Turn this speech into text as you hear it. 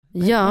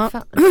Ja,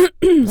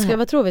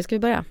 vad tror vi? Ska vi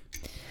börja?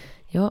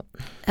 Ja.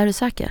 Är du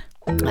säker?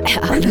 Nej,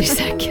 jag är aldrig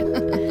säker.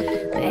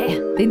 Nej,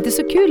 det är inte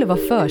så kul att vara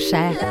för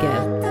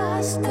säker.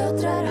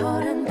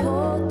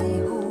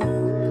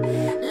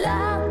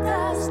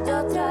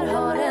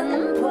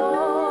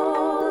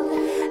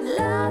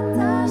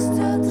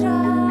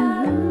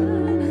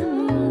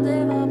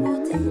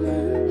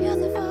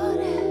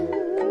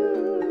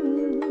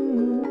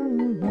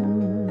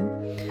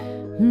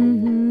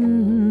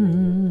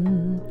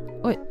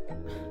 Oj.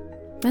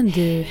 Men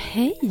du,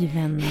 hej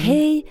vänner.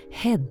 Hej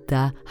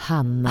Hedda,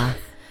 Hanna.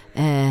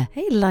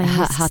 Hej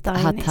Linus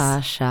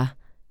Hatasha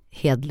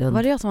Hedlund.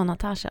 Var det jag som var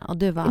Natasha? Och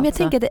du var men jag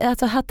tänker att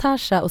alltså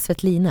Hatasha och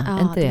Svetlina,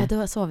 ja, inte det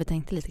var så vi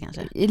tänkte lite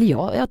kanske.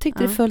 Eller jag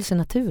tyckte det föll sig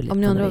naturligt.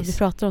 Om ni undrar vad vi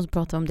pratar om, så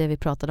pratar vi om det vi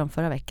pratade om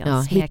förra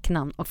veckan.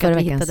 Smeknamn. Och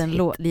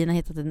att Lina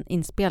hittade en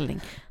inspelning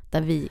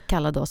där vi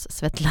kallade oss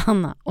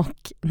Svetlana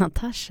och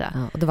Natasha.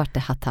 Ja, och då var det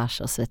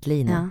Hatasha och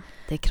Svetlina.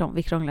 Ja,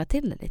 vi krånglade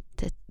till det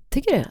lite.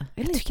 Tycker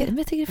du?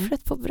 Jag tycker det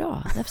flöt på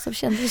bra. Därför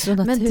kändes det så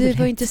naturligt. Men du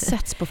var ju inte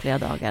setts på flera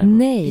dagar.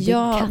 Nej, det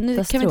är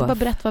nu kan vi inte bara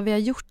berätta vad vi har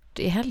gjort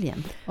i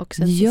helgen? Och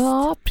sen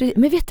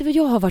men vet du vad,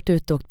 jag har varit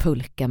ute och åkt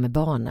pulka med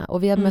barnen.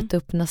 Och vi har mött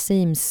upp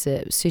Nasims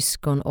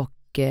syskon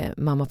och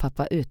mamma och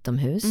pappa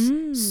utomhus.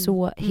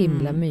 Så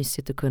himla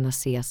mysigt att kunna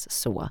ses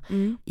så.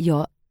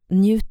 Jag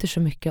njuter så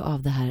mycket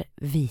av det här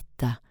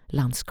vita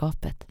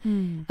landskapet.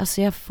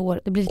 Alltså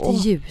det blir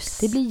lite ljus.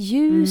 Det blir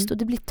ljust och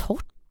det blir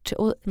torrt.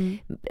 Och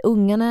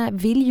ungarna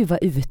vill ju vara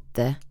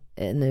ute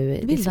nu.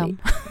 Vill de?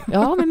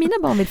 Ja, men mina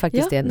barn vill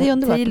faktiskt det. Det är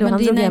underbart, men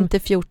dina är inte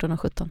 14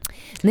 och 17.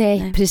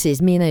 Nej,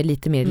 precis. Mina är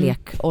lite mer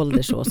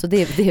lekålder så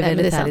det är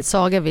väldigt härligt.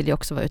 Saga vill ju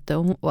också vara ute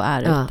och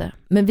är ute.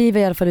 Men vi var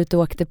i alla fall ute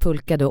och åkte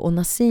pulka då. Och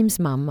Nasims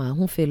mamma,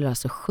 hon fyller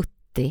alltså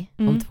 70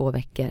 om 2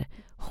 veckor.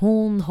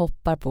 Hon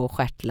hoppar på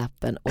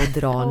stjärtlappen och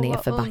drar ner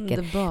för backen.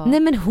 Underbar. Nej,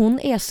 men hon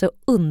är så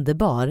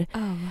underbar.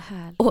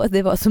 Och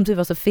det var som du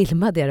var så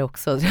filmade jag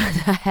också. Det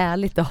är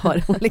härligt att ha.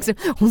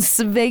 Hon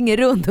svänger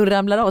runt, hon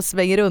ramlar av och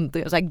svänger runt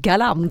och gör så här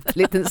galant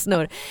liten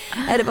snurr.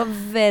 Det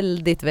var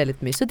väldigt,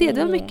 väldigt mysigt. Så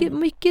det var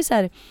mycket så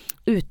här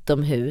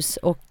utomhus.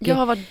 Och jag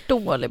har varit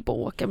dålig på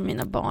att åka med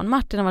mina barn.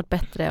 Martin har varit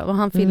bättre och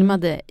han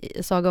filmade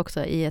Saga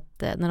också i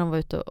när de var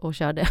ute och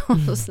körde.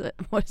 Och så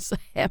var det så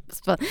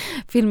hemskt.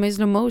 Filmade i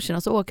slow motion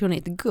och så åker hon i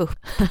ett gupp.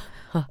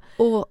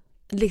 Och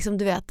liksom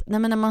du vet,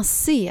 när man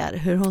ser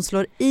hur hon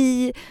slår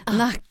i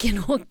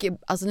nacken och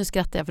alltså nu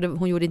skrattar jag för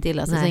hon gjorde inte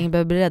illa så ingen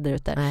behöver bli rädd där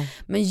ute. Nej.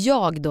 Men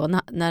jag då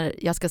när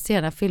jag ska se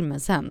den här filmen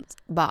sen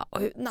bara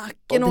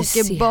nacken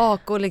åker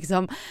bak och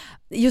liksom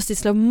just i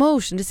slow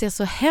motion, det ser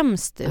så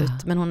hemskt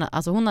ut. Men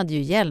hon hade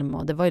ju hjälm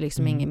och det var ju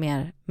liksom inget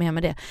mer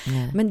med det.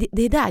 Men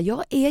det är där,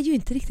 jag är ju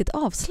inte riktigt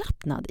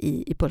avslappnad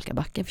i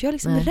pulkabacken för jag är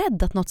liksom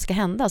rädd att något ska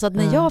hända. Så att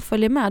när jag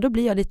följer med då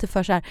blir jag lite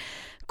för så här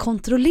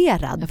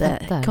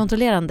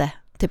kontrollerande.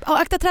 Typ,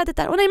 akta trädet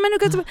där. Nej, men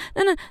nu kan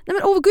nej, men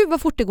gud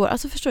vad fort det går.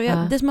 Alltså förstår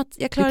jag, det är som att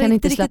jag klarar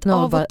inte riktigt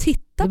av att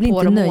titta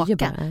på dem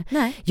åka.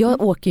 Nej.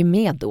 Jag åker ju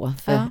med då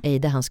för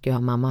Eide, han ska ju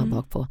ha mamma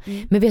bak på.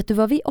 Men vet du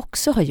vad vi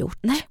också har gjort?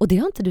 Nej. Och det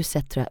har inte du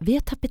sett tror jag. Vi har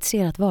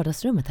tapetserat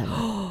vardagsrummet här.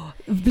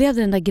 Blev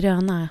det den där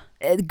gröna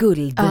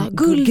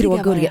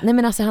guldiga. Nej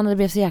men alltså han hade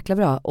blivit så jäkla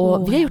bra.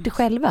 Och vi har gjort det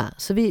själva.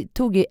 Så vi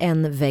tog ju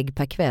en vägg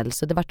per kväll.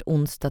 Så det vart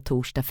onsdag,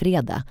 torsdag,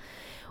 fredag.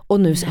 Och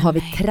nu har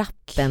vi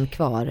trappen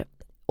kvar.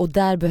 Och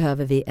där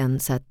behöver vi en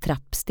så här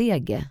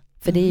trappstege.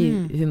 För det är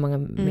ju hur många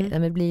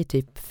det blir ju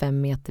typ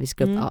 5 meter vi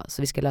ska upp. Ja,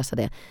 så vi ska lösa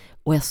det.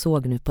 Och jag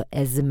såg nu på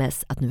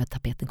sms att nu har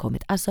tapeten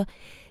kommit. Alltså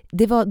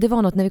det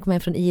var något när vi kom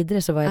hem från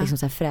Idre så var jag liksom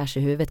så här fräsch i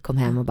huvudet, kom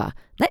hem och bara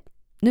nej,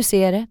 nu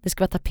ser jag det. Det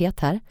ska vara tapet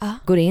här.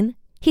 Går in,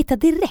 hittar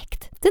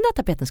direkt. Den där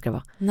tapeten ska det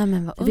vara. Nej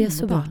men vad underbart.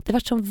 Så bra. Det var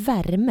som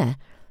värme.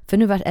 För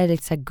nu är det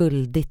lite så här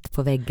guldigt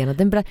på väggarna.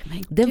 Den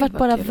var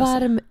bara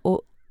varm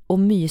och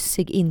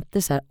mysig,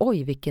 inte så här,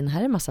 oj vilken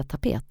här är en massa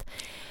tapet.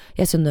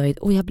 Jag är så nöjd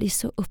och jag blir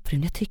så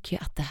upprymd. Jag tycker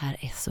ju att det här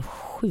är så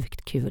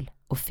sjukt kul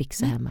att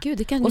fixa hemma.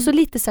 Gud, och så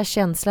lite så här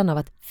känslan av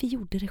att vi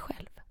gjorde det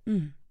själv.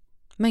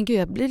 Men gud,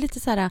 jag blir lite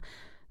så här,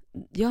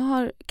 jag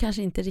har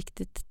kanske inte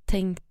riktigt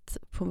tänkt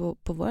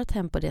på vårt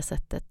hem på det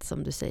sättet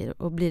som du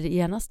säger och blir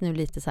genast nu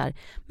lite så här,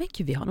 men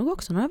gud vi har nog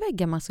också några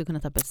väggar man ska kunna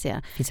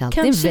tapetsera. Finns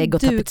alltid kanske en vägg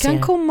att tapetsera. Du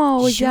kan komma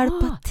och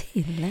hjälpa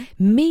till.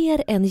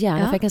 Mer än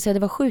gärna, för jag kan säga att det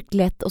var sjukt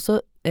lätt och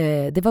så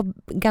det var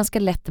ganska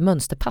lätt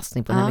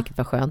mönsterpassning på den här, vilket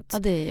var skönt. Ja,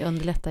 det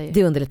underlättar ju.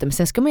 Det underlättar, men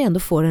sen ska man ju ändå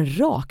få den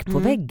rak på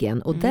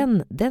väggen och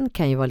den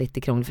kan ju vara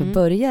lite krånglig för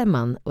börjar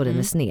man och den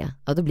är sned,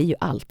 ja då blir ju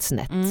allt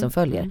snett som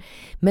följer.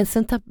 Men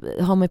sen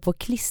har man på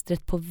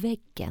klistret på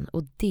väggen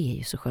och det är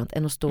ju så skönt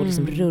än att stå och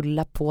liksom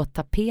rulla på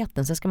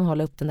tapeten. Sen ska man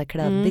hålla upp den där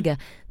kladdiga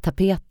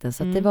tapeten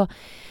så att det var.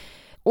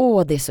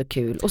 det är så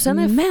kul. Och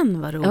sen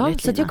men vad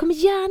roligt, så att jag kommer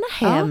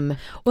gärna hem.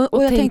 Ja.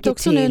 Och jag tänkte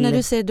också nu när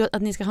du säger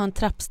att ni ska ha en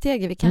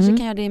trappstege, vi kanske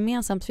kan göra det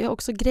gemensamt, för jag har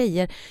också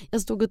grejer.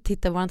 Jag stod och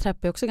tittade, våran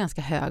trappa är också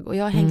ganska hög, och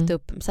jag har hängt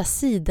upp så här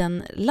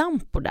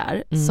sidenlampor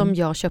där som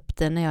jag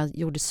köpte när jag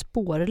gjorde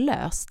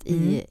spårlöst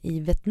i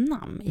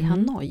Vietnam, i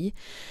Hanoi.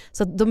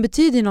 Så att de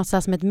betyder ju något så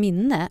här som ett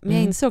minne, men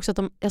jag inser också att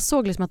jag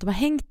såg liksom att de har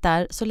hängt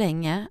där så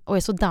länge och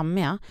är så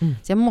dammiga,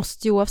 så jag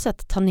måste ju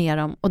oavsett ta ner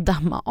dem och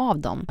damma av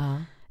dem.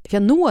 För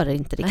jag når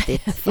inte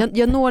riktigt.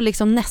 Jag når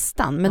liksom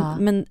nästan,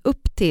 men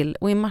upp till,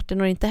 och i Martin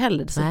når inte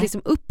heller. Så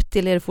liksom upp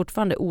till är det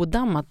fortfarande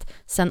odammat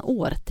sen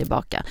år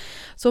tillbaka.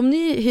 Så om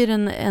ni hyr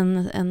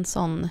en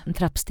sån en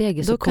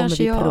trappstege, så kommer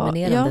vi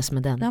promenerandes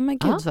med den. Ja, men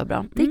gud vad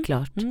bra. Det är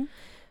klart.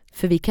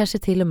 För vi kanske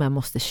till och med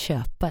måste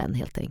köpa en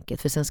helt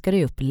enkelt. För sen ska det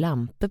ju upp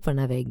lampor på den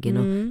här väggen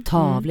och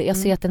tavlor. Jag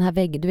ser att den här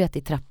väggen, du vet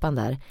i trappan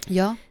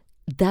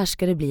där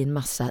ska det bli en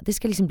massa, det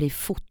ska liksom bli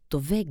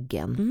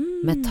fotoväggen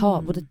med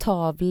både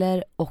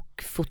tavlor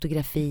och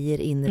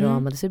fotografier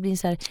inramade. Så det blir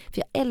så här,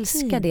 för jag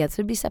älskar det,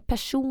 så det blir så här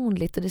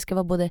personligt, och det ska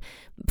vara både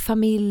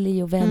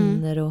familj och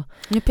vänner och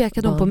nu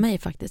pekar de på mig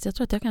faktiskt. Jag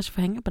tror att jag kanske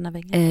får hänga på den här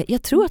väggen.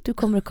 Jag tror att du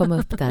kommer att komma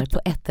upp där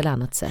på ett eller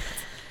annat sätt.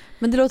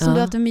 Men det låter som du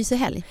har haft en mysig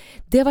helg.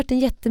 Det har varit en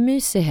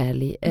jättemysig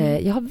helg.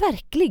 Jag har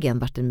verkligen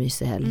varit en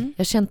mysig helg. Jag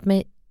har känt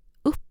mig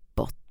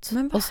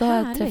och så har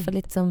jag träffat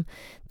lite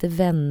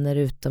vänner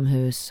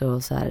utomhus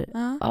och så här.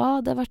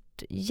 Ja, det har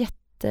varit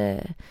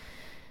jätte.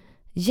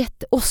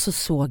 Och så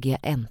såg jag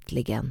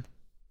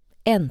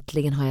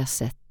äntligen har jag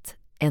sett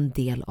en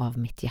del av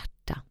mitt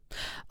hjärta.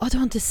 Du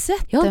har inte sett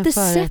den? Jag har inte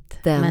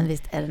sett den. Men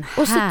visst är den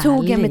härlig. Och så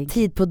tog jag mig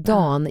tid på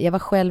dagen. Jag var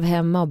själv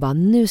hemma och bara,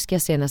 nu ska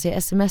jag se den. Så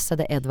jag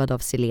smsade Edvard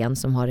af Sillén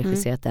som har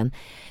regisserat den.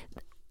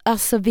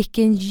 Alltså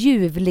vilken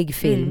ljuvlig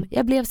film.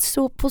 Jag blev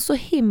på så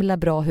himla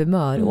bra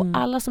humör och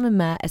alla som är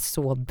med är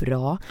så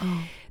bra.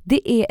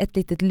 Det är ett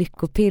litet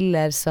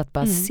lyckopiller, så att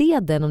bara se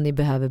den om ni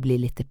behöver bli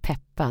lite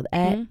peppad.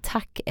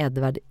 Tack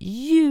Edvard,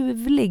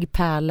 ljuvlig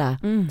pärla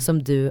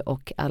som du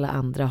och alla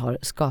andra har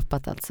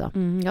skapat alltså.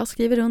 Jag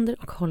skriver under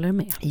och håller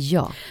med.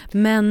 Ja.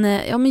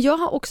 Men jag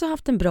har också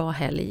haft en bra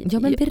helg. Ja,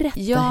 men berätta,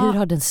 hur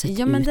har den sett ut?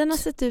 Ja, men den har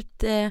sett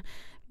ut...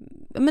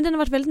 Men den har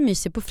varit väldigt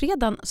mysig. På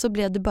fredagen så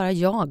blev det bara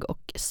jag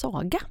och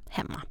Saga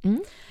hemma.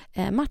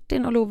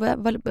 Martin och Love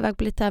var iväg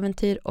på lite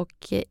äventyr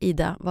och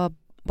Ida var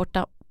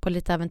borta på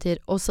lite äventyr.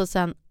 Och så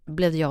sen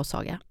blev det jag och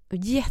Saga.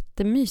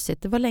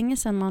 Jättemysigt. Det var länge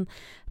sedan man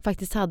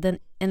faktiskt hade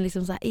en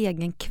liksom så här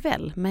egen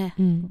kväll med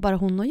bara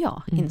hon och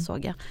jag,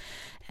 insåg jag.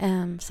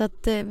 Så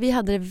att vi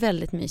hade det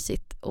väldigt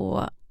mysigt,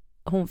 och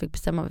hon fick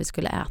bestämma vad vi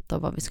skulle äta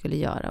och vad vi skulle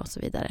göra och så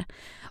vidare.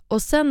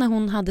 Och sen när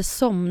hon hade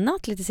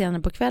somnat lite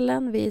senare på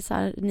kvällen vid så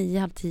här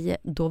 9:30,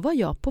 då var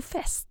jag på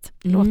fest.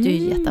 Det låter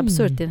ju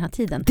jätteabsurt i den här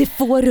tiden. Det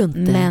får du inte.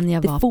 Men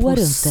jag var på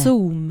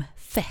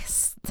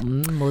Zoom-fest.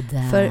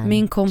 Modern. För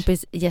min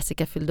kompis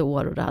Jessica fyllde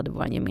år, och då hade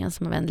vår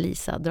gemensamma vän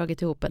Lisa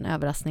dragit ihop en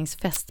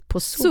överraskningsfest på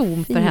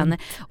Zoom för henne.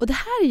 Och det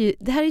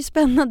här är ju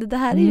spännande. Det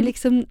här är ju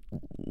liksom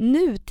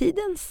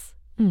nutidens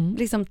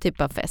liksom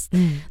typ av fest.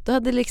 Då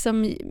hade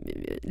liksom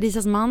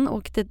Lisas man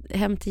åkte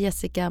hem till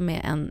Jessica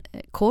med en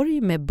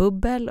korg med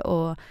bubbel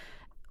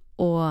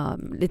och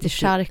lite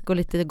chark och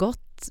lite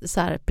gott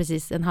så här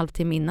precis en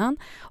halvtimme innan,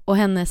 och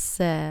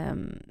hennes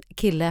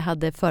kille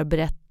hade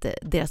förberett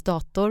deras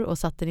dator och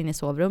satt den in i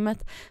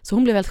sovrummet, så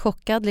hon blev helt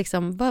chockad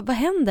liksom, vad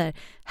händer?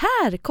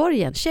 Här,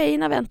 korgen,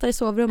 tjejerna väntar i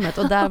sovrummet,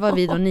 och där var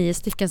vi då 9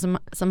 stycken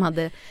som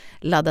hade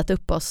laddat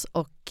upp oss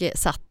och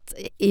satt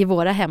i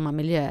våra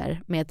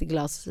hemmamiljöer med ett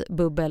glas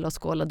bubbel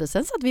och skålade.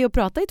 Sen satt vi och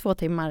pratade i 2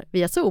 timmar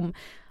via Zoom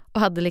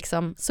och hade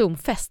liksom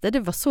Zoom-fester. Det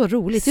var så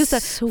roligt. Just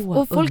det. Så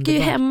och folk underbart. är ju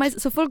hemma,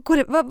 så folk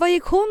går, vad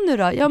gick hon nu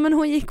då? Ja, men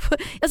hon gick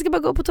jag ska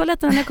bara gå på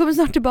toaletten, jag kommer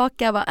snart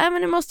tillbaka. Jag bara,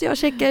 men nu måste jag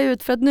checka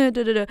ut för att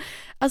nu.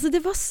 Alltså det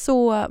var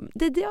så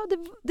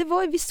det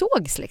var vi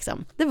sågs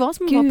liksom. Det var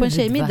som att vara på en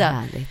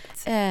tjejmiddag.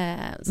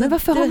 Men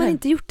varför har man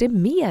inte gjort det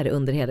mer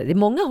under hela det?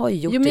 Många har ju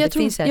gjort det.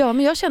 Men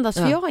jag kände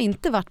att jag har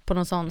inte varit på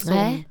någon sån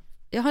som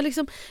jag har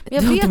liksom, men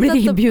jag du har vet inte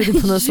blivit att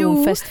inbjuden på någon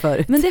Zoom-fest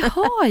förut. Men det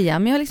har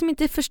jag, men jag har liksom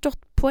inte förstått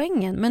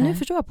poängen. Men nu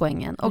förstår jag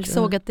poängen och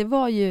såg att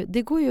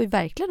det går ju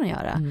verkligen att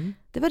göra.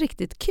 Det var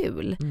riktigt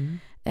kul.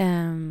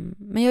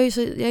 Men jag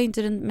är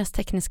inte den mest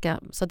tekniska,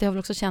 så att jag har väl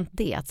också känt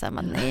det att så här,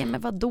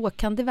 men vad då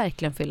kan det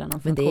verkligen fylla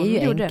någon funktion? Men det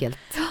är ju enkelt.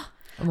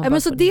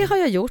 Men så det har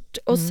jag gjort,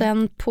 och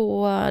sen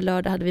på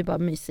lördag hade vi bara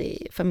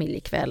mysig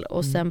familjekväll,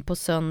 och sen på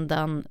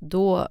söndagen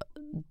då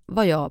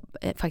var jag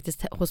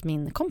faktiskt hos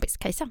min kompis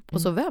Kajsa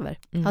och sov över.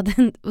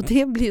 Och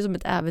det blir som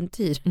ett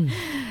äventyr.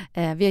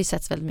 Vi har ju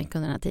setts väldigt mycket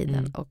under den här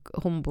tiden, och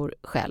hon bor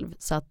själv,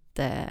 så att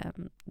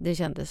det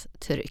kändes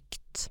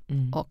tryggt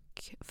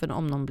och för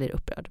om någon blir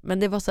upprörd. Men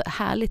det var så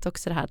härligt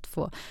också det här att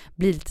få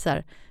bli lite så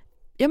här.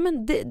 Ja,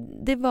 men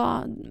det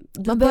var...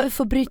 Man behöver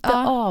få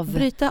bryta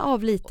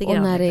av lite grann.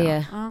 Och när det är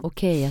liksom.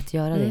 okej att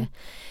göra det.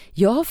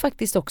 Jag har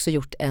faktiskt också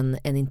gjort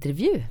en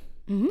intervju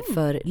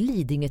för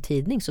Lidingö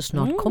tidning, så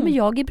snart kommer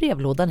jag i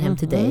brevlådan hem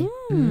till dig.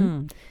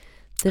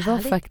 Det var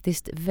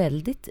faktiskt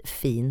väldigt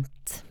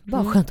fint.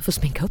 Bara skönt att få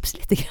sminka upp sig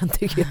lite grann,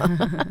 tycker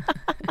jag.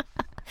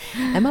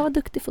 Nej, man var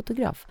duktig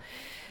fotograf.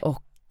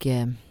 Och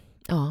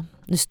ja,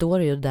 nu står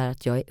det ju där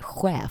att jag är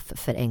chef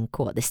för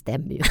NK. Det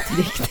stämmer ju inte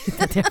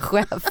riktigt att jag är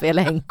chef för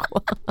hela NK.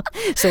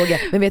 Såg jag.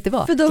 Men vet du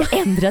vad? Jag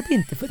ändrade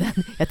inte på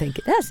den. Jag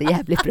tänker, det här ser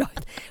jävligt bra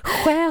ut.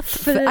 Chef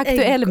för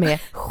Aktuell med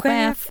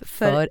chef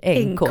för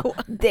NK.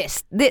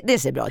 Det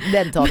ser bra ut.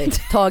 Den tar vi.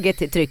 Taget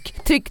till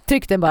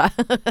tryck den bara.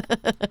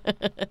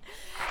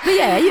 Men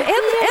jag är ju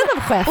en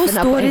av cheferna. Och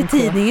står i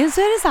tidningen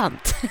så är det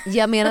sant.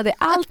 Jag menade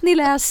allt ni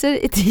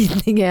läser i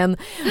tidningen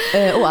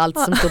och allt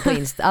som står på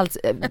allt,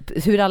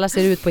 hur alla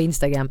ser ut på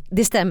Instagram.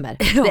 Det stämmer.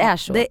 Ja, det är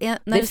så.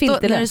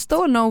 När det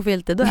står no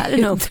filter, då är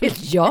det no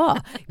filter. Ja,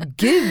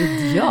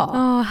 gud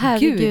ja.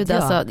 Herregud, ja.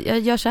 Alltså, jag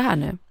gör så här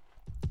nu.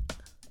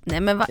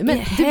 Nej, men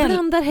du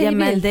blandar hej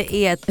men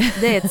det är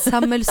ett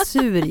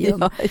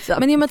sammelsurium. Ja,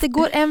 men i och med att det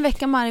går en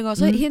vecka varje gång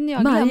så hinner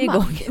jag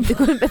glömma.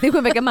 Det går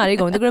en vecka varje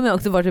gång. Då glömmer jag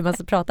också bort hur man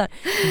pratar.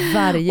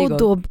 Varje gång. Och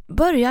då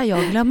börjar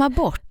jag glömma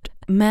bort.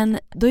 Men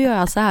då gör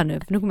jag så här nu,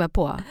 för nu kommer jag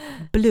på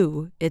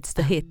Blue, it's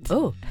the hit.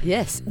 Oh,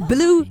 yes.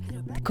 Blue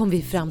kom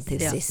vi fram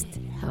till sist.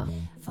 Ja.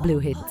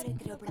 Blue hit.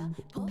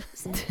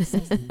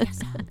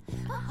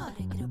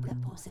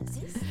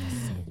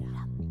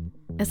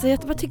 Alltså jag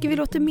bara tycker vi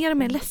låter mer och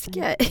mer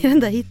läskiga i den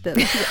där hitten.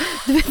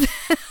 Du vet,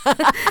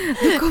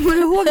 du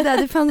kommer ihåg det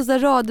här, det fanns så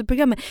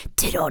radioprogram med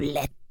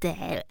Trollet.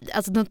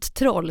 Alltså något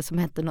troll som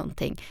hette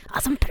någonting.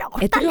 Alltså som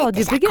pratar ett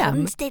radioprogram.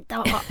 Konstigt.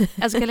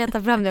 Jag ska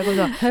leta fram det.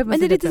 Men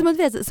det är lite som att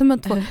vet, som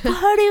att få.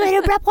 Hör du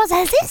vad du bra på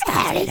sen sist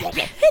här?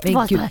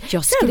 Men gud,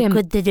 jag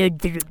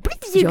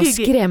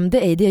skrämde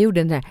dig. Det jag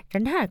gjorde den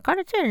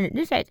här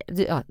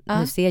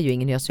nu ser ju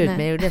ingen hur jag ser ut,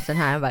 men jag gjorde sån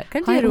här. Kan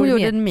inte hon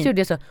gjorde en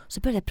min.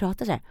 Så började jag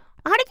prata så här.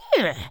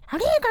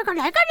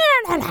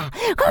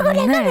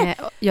 Nej,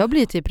 jag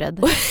blir typ rädd.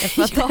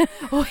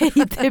 Och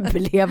det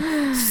blev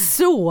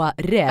så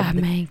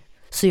rädd.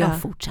 Så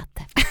jag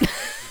fortsatte.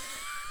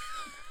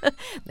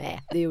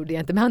 Nej, det gjorde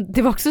jag inte. Men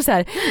det var också så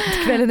här,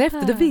 kvällen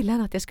efter då ville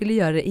han att jag skulle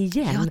göra det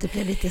igen. Ja, det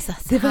blev lite så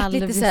det var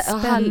lite så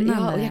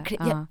spännande.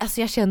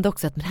 Jag kände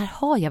också att men här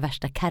har jag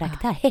värsta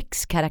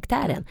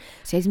häxkaraktären.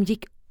 Så jag liksom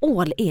gick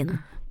all in.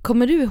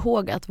 Kommer du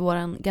ihåg att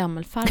våran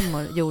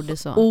gammelfarmor gjorde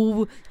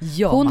så?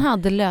 Ja. Hon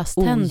hade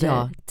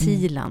löständer,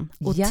 Tilan,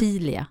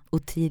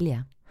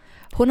 Ottilia.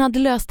 Hon hade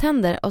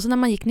löständer och så när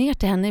man gick ner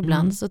till henne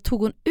ibland så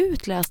tog hon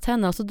ut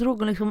löständerna och så drog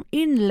hon liksom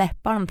in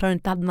läpparna för hon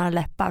inte hade några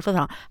läppar.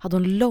 Så hade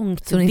hon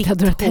långt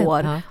vitt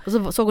hår. Ja. Och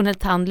så såg hon helt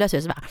tandlös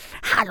ut. Så bara,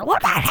 hallå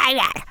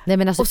där! Nej,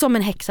 men alltså, och som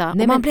en häxa.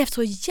 Och man blev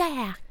så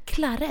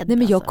jäkla rädd. Nej,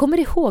 men jag kommer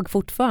ihåg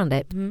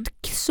fortfarande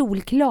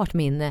solklart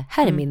minne.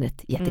 Här är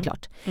minnet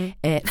jätteklart.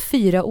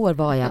 4 år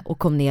var jag och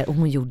kom ner och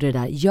hon gjorde det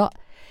där.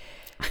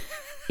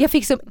 Jag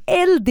fick som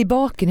eld i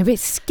baken. Jag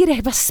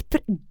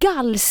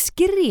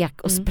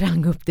gallskrek och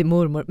sprang upp till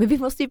mormor. Men vi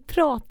måste ju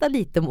prata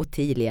lite om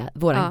Ottilia,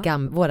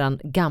 våran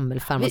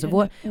gammelfarmor,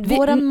 alltså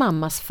våran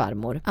mammas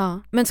farmor.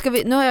 Ja. Men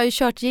nu har jag ju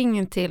kört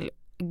jingeln till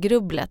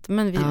grubblet,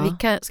 men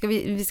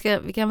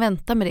vi kan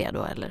vänta med det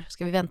då, eller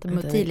ska vi vänta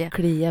med Ottilia?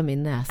 Klia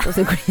min näsa och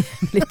så klia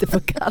lite på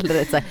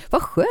gallret så här.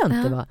 Vad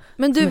skönt det var.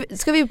 Men du,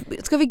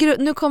 ska vi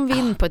nu kommer vi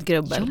in på ett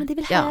grubbel. Ja, men det är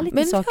väl härligt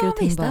med saker och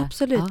ting bara.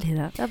 Absolut,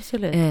 Lina.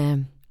 Absolut.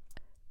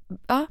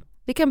 Ja,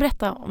 vi kan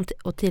berätta om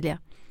Ottilia.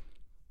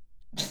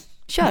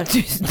 Kör.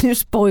 Nu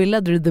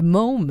spoilade du the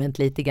moment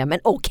lite grann, men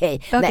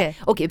okej,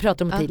 vi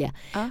pratar om Ottilia.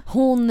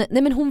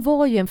 Hon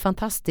var ju en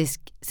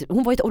fantastisk,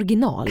 hon var ett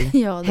original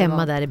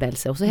hemma där i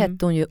Bälse, och så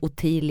hette hon ju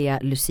Ottilia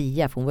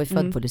Lucia, för hon var ju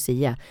född på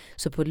Lucia.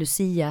 Så på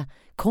Lucia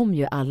kom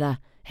ju alla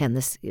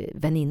hennes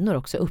väninnor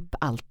också upp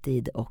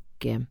alltid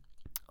och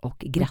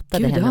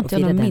grattade henne. Det har inte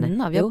jag någon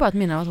minne av. Jag har bara ett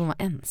minne av att hon var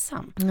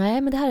ensam.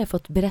 Nej, men det här har jag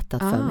fått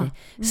berättat för mig.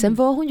 Sen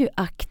var hon ju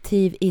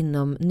aktiv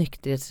inom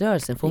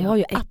nykterhetsrörelsen, för hon var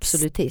ju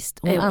absolutist.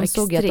 Hon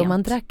ansåg att om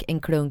man drack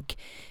en klunk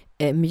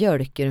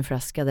mjölk ur en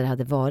flaska där det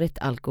hade varit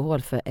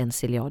alkohol för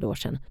 1 miljard år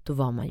sedan, då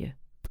var man ju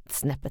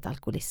snäppet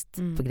alkoholist,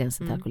 på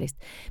gränsen till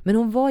alkoholist. Men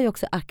hon var ju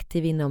också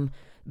aktiv inom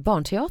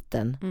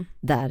barnteatern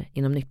där,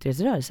 inom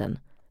nykterhetsrörelsen.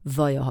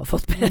 Vad jag har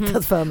fått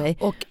berättat för mig.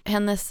 Och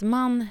hennes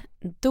man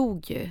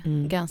dog ju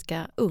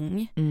ganska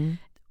ung.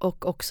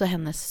 Och också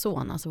hennes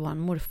son, alltså vår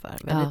morfar.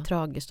 Väldigt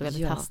tragiskt och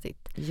väldigt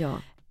hastigt. Ja.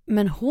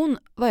 Men hon,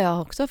 vad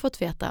jag också har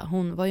fått veta,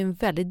 hon var ju en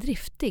väldigt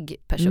driftig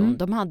person.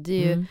 De hade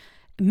ju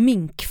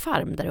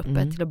minkfarm där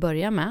uppe till att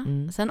börja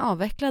med. Sen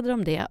avvecklade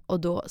de det, och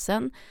då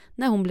sen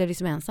när hon blev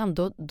liksom ensam,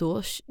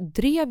 då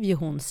drev ju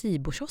hon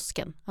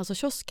Sibo-kiosken, alltså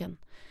kiosken.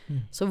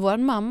 Så vår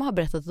mamma har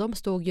berättat att de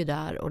stod ju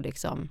där och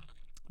liksom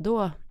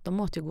de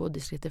åt ju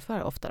godis lite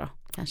för ofta då,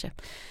 kanske.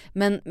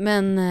 Men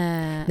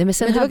det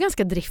var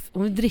ganska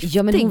driftig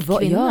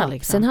kvinna.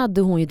 Liksom. Sen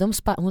hade hon ju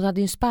hon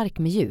hade ju en spark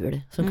med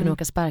hjul som kunde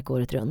åka spark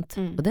året runt.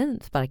 Och den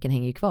sparken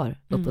hänger ju kvar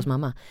uppe hos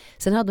mamma.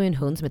 Sen hade hon en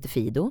hund som hette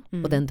Fido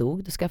och den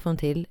dog. Då skaffade hon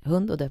till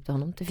hund och döpte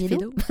honom till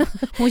Fido.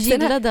 Hon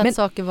gillade att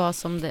saker var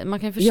som det. Man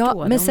kan förstå.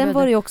 Ja, men sen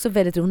var det ju också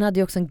väldigt, hon hade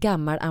ju också en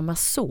gammal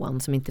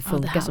amazon som inte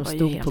funkar, som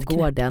stod på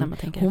gården.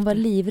 Hon var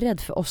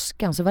livrädd för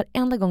åskan, så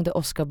varenda gång det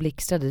åska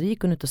blixtrade, då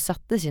gick hon ut och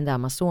satte sin där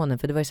amazonen,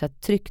 för det var ju så här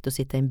tryggt att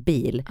sitta i en bil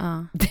bil.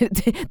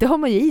 Det har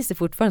man ju i sig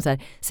fortfarande så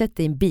här, sätt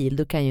dig i en bil,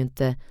 då kan ju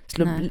inte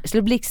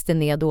slå blixten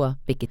ner då,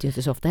 vilket ju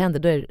inte så ofta händer,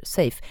 då är det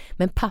safe.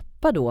 Men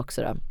pappa då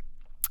också då,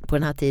 på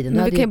den här tiden.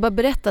 Men vi kan ju bara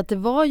berätta att det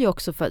var ju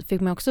också,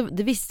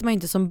 det visste man ju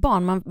inte som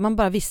barn, man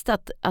bara visste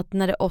att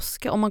när det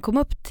åskade, om man kom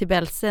upp till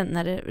Bälse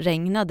när det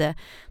regnade,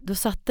 då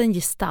satt en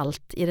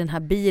gestalt i den här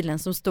bilen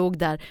som stod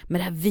där med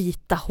det här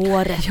vita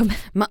håret.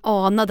 Man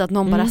anade att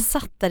någon bara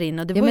satt där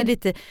inne, och det var ju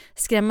lite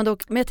skrämmande.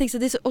 Men jag tänkte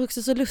att det är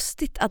också så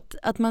lustigt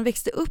att man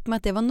växte upp med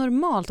att det var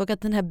normalt, och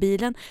att den här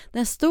bilen,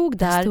 den stod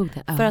där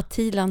för att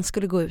Tilan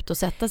skulle gå ut och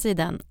sätta sig i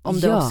den om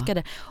det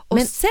åskade. Och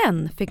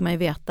sen fick man ju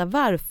veta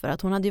varför,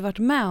 att hon hade ju varit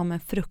med om en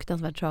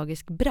fruktansvärt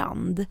tragisk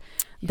brand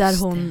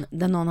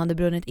där någon hade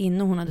brunnit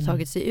in och hon hade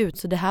tagit sig ut.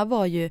 Så det här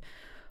var ju,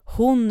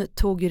 hon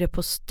tog ju det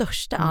på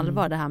största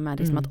allvar, det här med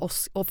liksom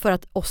och för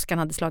att åskan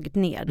hade slagit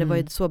ner. Det var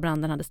ju så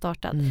branden hade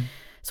startat.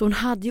 Så hon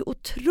hade ju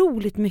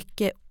otroligt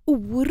mycket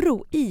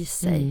oro i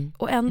sig.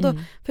 Och ändå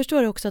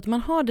förstår du också att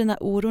man har den här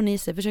oron i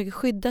sig, försöker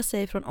skydda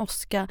sig från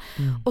åska,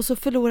 och så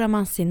förlorar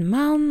man sin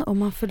man och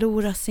man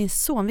förlorar sin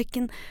son.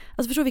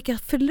 Förstår vilka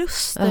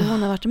förluster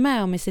hon har varit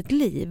med om i sitt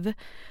liv.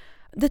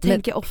 Det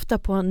tänker jag ofta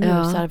på nu,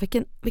 så här,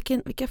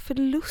 vilka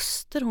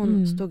förluster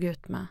hon stod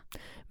ut med.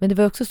 Men det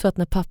var också så att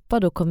när pappa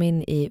då kom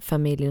in i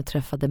familjen och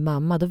träffade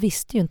mamma, då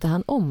visste ju inte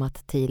han om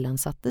att Tilan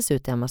sattes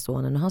ut i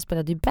Amazonen, och han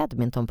spelade ju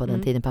badminton på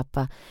den tiden,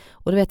 pappa.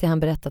 Och då vet jag han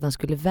berättade att han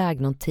skulle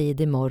iväg någon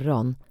tidig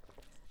morgon.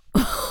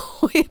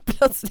 Och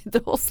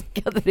plötsligt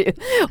åskade det ju.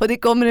 Och det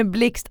kommer en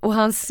blixt och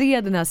han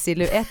ser den här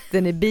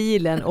silhuetten i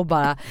bilen och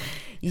bara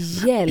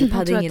hjälp,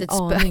 hade ingen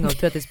aning om,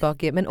 tror att det är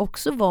spöke. Men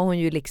också var hon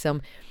ju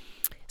liksom,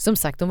 som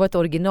sagt, hon var ett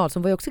original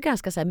som var ju också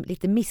ganska så här,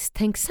 lite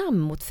misstänksam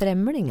mot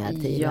främlingar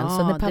tiden. Ja,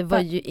 så när pappa, det var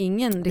ju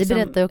ingen liksom, det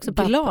berättade också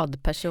pappa,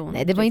 glad person.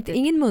 Nej, det var inte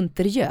ingen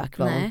muntergök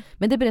var hon.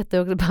 Men det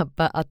berättade också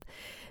pappa att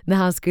när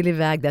han skulle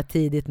iväg där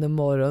tidigt någon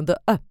morgon, då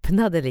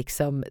öppnade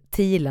liksom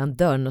Tilan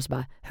dörren och så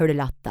bara, hörde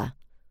Latta,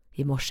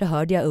 i morse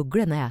hörde jag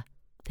ugglorna.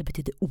 Det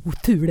betyder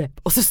otur det.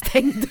 Och så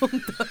stängde hon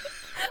dörren.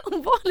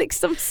 Hon var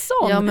liksom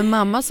sån. Ja, men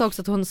mamma sa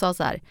också att hon sa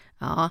så här,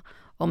 ja,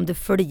 om du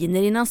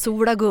fliner innan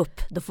solen går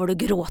upp, då får du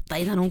gråta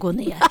innan hon går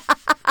ner.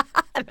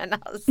 Men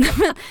alltså.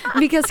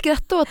 Vi kan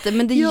skratta åt det,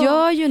 men det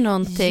gör ju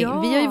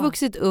någonting. Vi har ju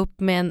vuxit upp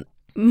med en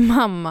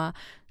mamma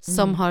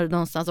som har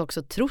någonstans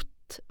också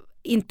trott,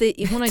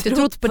 hon har inte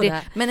trott på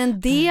det, men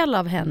en del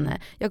av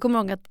henne. Jag kommer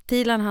ihåg att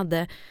Tilan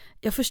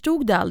jag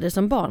förstod det aldrig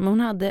som barn,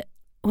 men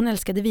hon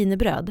älskade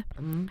wienerbröd.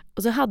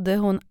 Och så hade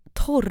hon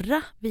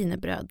torra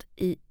wienerbröd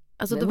i.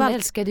 Alltså, men hon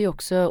älskade ju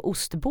också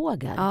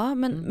ostbågar. Ja,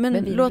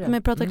 men låt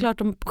mig prata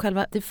klart om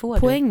själva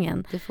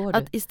poängen.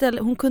 Att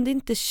istället, hon kunde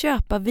inte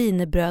köpa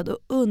wienerbröd och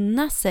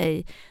unna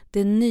sig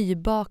det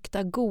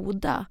nybakta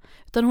goda.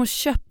 Utan hon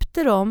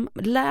köpte dem,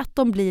 lät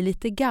dem bli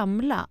lite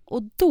gamla.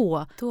 Och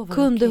då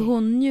kunde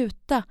hon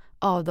njuta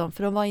av dem.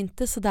 För de var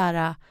inte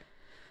sådär.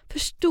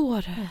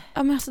 Förstår du?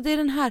 Ja, men alltså det är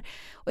den här.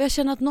 Och jag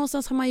känner att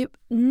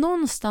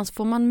någonstans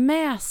får man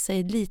med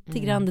sig lite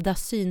grann det där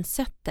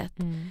synsättet.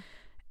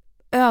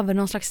 Över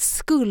någon slags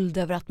skuld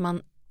över att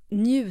man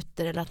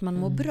njuter eller att man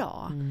mår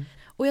bra.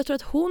 Och jag tror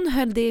att hon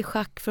höll det i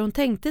schack, för hon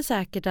tänkte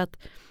säkert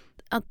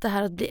att det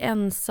här att bli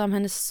ensam,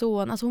 hennes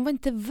son, alltså hon var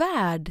inte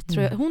värd,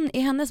 tror jag. I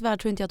hennes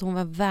värld tror inte jag att hon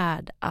var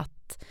värd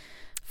att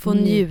få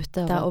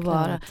njuta och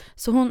vara.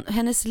 Så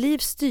hennes liv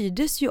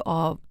styrdes ju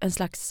av en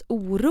slags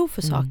oro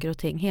för saker och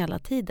ting hela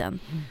tiden.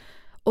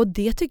 Och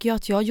det tycker jag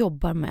att jag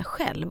jobbar med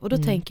själv. Och då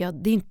tänker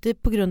jag, det är inte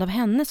på grund av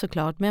henne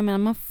såklart, men jag menar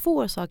man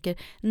får saker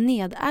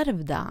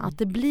nedärvda. Att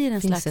det blir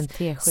en slags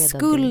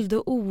skuld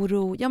och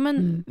oro. Ja,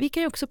 men vi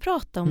kan ju också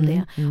prata om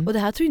det. Och det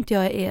här tror inte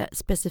jag är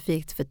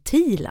specifikt för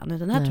Tilan,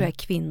 utan det här tror jag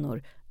är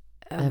kvinnor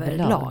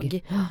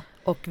överlag.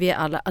 Och vi är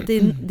alla, att det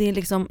är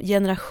liksom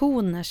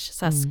generationers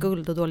så här,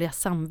 skuld och dåliga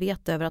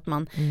samvete över att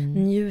man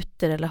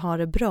njuter eller har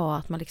det bra,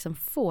 att man liksom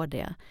får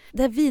det.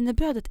 Det här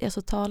wienerbrödet är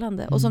så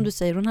talande. Och som du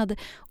säger, hon hade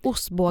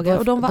ostbågar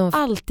och de var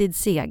alltid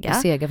sega.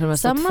 För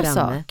samma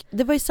sak.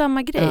 Det var ju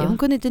samma grej. Hon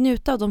kunde inte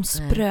njuta av de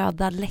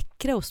spröda,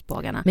 läckra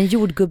ostbågarna. Men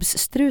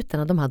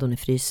jordgubbsstrutarna, de hade hon i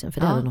frysen,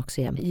 för det hade hon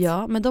också jämt.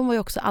 Ja, men de var ju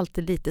också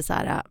alltid lite så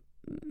här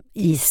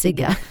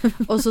isiga.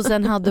 Och så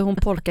sen hade hon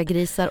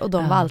polkagrisar och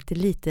de var alltid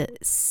lite,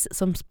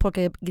 som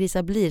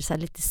polkagrisar blir, så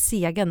här lite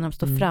sega när de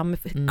står framme,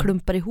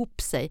 klumpar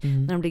ihop sig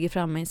när de ligger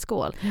framme i en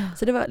skål.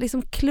 Så det var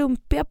liksom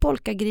klumpiga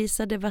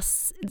polkagrisar, det var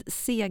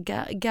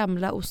sega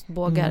gamla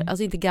ostbågar,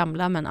 alltså inte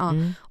gamla, men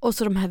och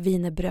så de här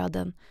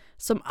wienerbröden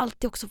som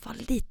alltid också var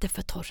lite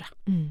för torra.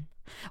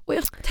 Och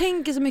jag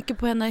tänker så mycket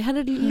på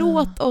henne.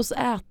 Låt oss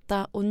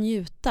äta och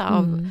njuta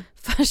av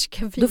färska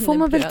wienerbröd. Då får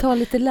man väl ta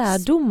lite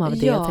lärdom av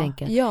det, jag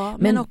tänker. Ja,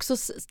 men också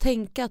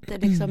tänka att det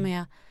liksom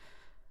är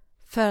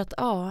för att,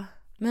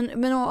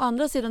 men å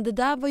andra sidan, det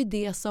där var ju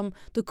det som,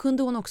 då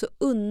kunde hon också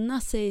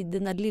unna sig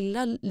den där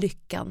lilla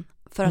lyckan,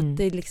 för att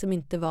det liksom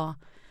inte var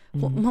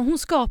Hon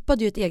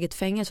skapade ju ett eget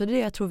fängelse och det är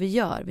det jag tror vi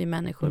gör, vi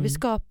människor. Vi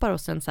skapar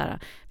oss en så här,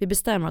 vi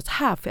bestämmer oss,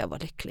 här får jag vara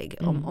lycklig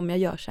om jag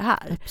gör så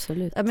här.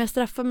 Absolut. Om jag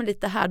straffar mig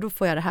lite här, då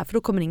får jag det här, för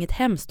då kommer inget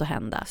hemskt att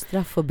hända.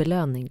 Straff och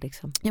belöning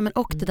liksom. Ja, men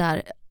och det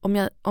där,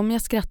 om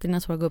jag skrattar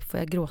innan jag går upp får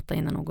jag gråta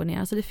innan hon går ner.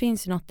 Alltså det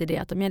finns ju något i det,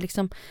 att om jag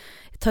liksom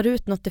tar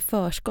ut något i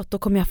förskott, då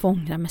kommer jag få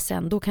ångra mig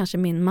sen. Då kanske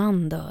min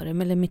man dör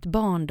eller mitt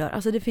barn dör.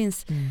 Alltså det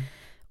finns...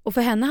 Och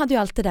för henne hade ju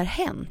allt det där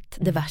hänt,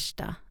 det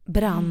värsta.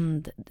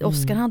 Brand,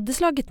 Oscar hade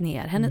slagit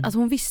ner henne. Alltså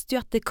hon visste ju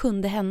att det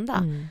kunde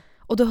hända.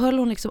 Och då höll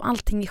hon liksom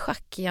allting i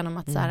schack genom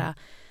att så här,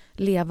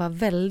 leva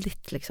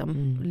väldigt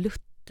liksom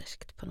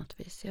lutherskt på något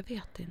vis. Jag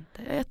vet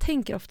inte. Jag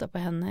tänker ofta på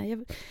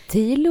henne.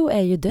 Tilo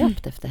är ju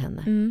döpt efter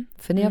henne.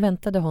 För när jag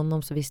väntade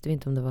honom så visste vi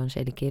inte om det var en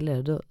tjej eller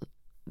kille. Då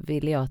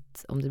ville jag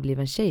att om det blev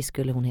en tjej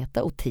skulle hon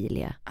heta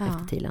Ottilia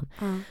efter Tilan.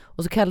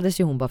 Och så kallades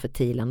ju hon bara för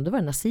Tilan. Och då var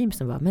det Nassim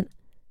som var, men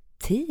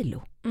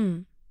Tilo?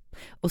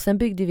 Och sen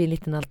byggde vi en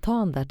liten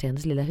altan där till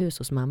hennes lilla hus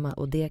hos mamma.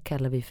 Och det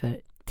kallar vi för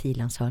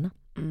Tilans hörna.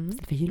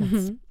 För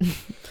Jyllands.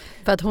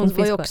 För att hon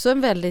var ju också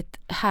en väldigt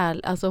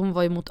alltså hon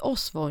var ju mot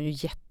oss var hon ju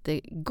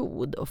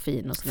jättegod och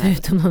fin och snäll.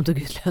 Förutom när hon tog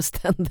ut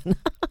löständerna.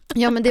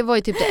 Ja, men det var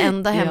ju typ det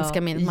enda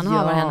hemska minnet man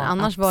har av henne.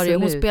 Annars var det ju,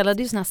 hon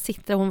spelade ju såna här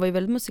sittare, hon var ju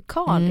väldigt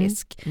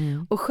musikalisk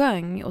och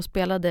sjöng och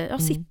spelade,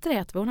 sittare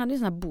heter det. Hon hade ju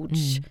såna här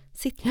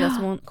bordssittare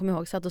som hon kom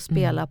ihåg satt och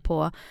spelade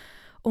på.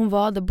 Hon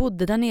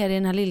bodde där nere i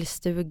den här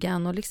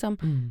lillstugan och liksom,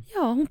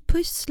 hon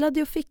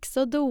pysslade och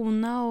fixade och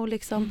dona och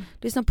liksom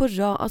lyssnade på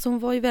alltså hon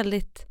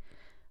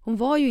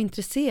var ju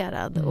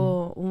intresserad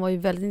och hon var ju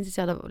väldigt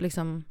intresserad av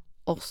liksom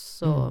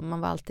oss och man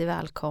var alltid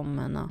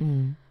välkommen och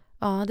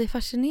ja, det är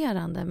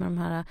fascinerande med de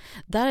här.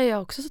 Där är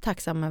jag också så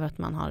tacksam över att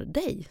man har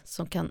dig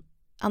som kan,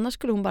 annars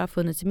skulle hon bara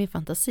funnits i min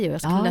fantasi och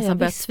jag skulle nästan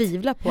börja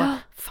tvivla på,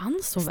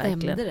 fanns hon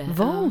verkligen? Det?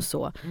 Var hon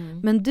så?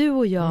 Men du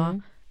och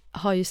jag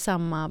har ju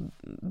samma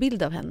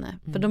bild av henne.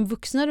 För de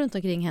vuxna runt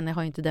omkring henne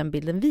har ju inte den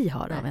bilden vi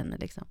har av henne.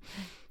 Liksom.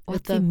 Och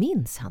att vi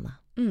minns Hanna.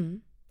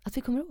 Att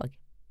vi kommer ihåg.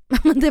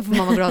 Men det får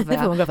man vara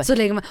glad för. Så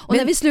länge man, och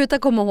när vi slutar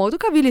komma ihåg, då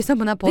kan vi lyssna på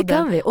den här podden. Det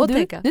kan vi. Och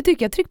nu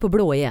tycker jag tryck på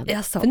blå igen.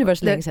 För nu var det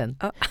så länge sedan.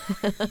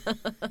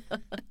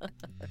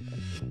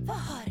 Vad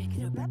har du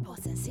grubblat på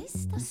sen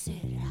sista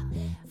syrra?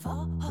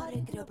 Vad har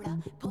du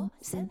grubblat på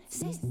sen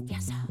sist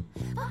jag sa?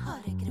 Vad har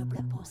du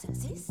grubblat på sen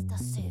sista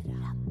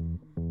syrra?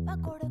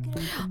 Vad går du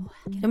grubbla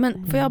på? Ja,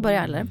 men får jag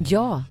börja eller?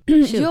 Ja.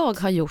 Jag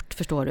har gjort,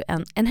 förstår du,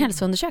 en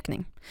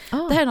hälsoundersökning.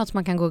 Det här är något som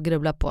man kan gå och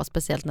grubbla på,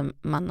 speciellt när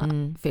man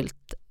har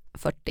fyllt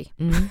 40.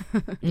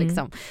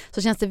 Liksom.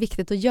 Så känns det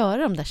viktigt att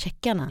göra de där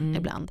checkarna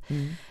ibland.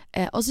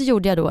 Och så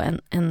gjorde jag då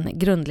en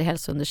grundlig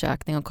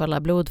hälsoundersökning och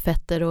kollade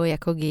blodfetter och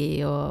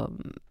EKG och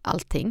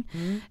allting.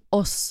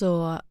 Och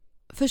så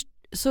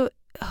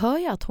hör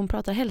jag att hon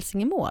pratar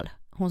hälsingemål.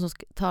 Hon som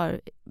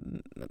tar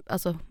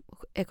alltså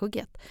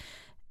EKG.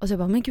 Och så jag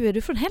bara, men gud, är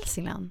du från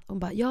Hälsingland? Hon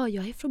bara, ja,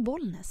 jag är från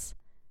Bollnäs.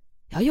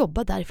 Jag har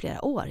jobbat där i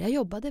flera år. Jag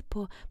jobbade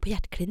på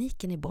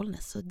hjärtkliniken i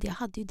Bollnäs. Så jag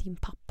hade ju din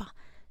pappa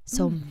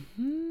som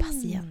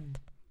patient.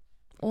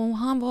 Och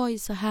han var ju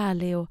så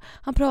härlig och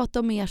han pratade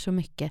om er så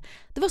mycket.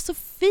 Det var så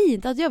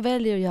fint att jag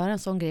väljer att göra en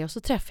sån grej och så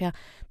träffar jag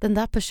den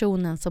där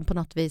personen som på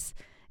något vis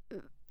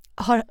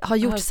har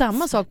gjort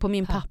samma sak på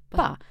min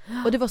pappa.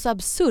 Och det var så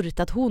absurt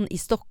att hon i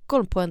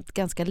Stockholm på ett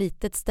ganska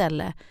litet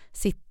ställe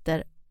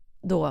sitter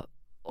då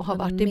och har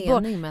varit i ja,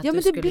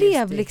 men det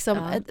blev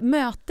liksom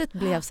mötet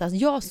blev så här,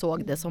 jag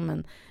såg det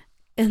som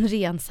en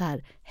ren så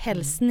här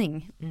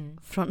hälsning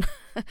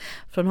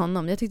från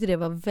honom. Jag tyckte det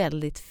var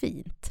väldigt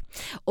fint.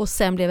 Och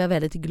sen blev jag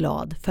väldigt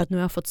glad för att nu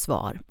har jag fått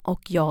svar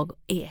och jag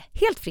är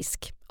helt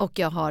frisk. Och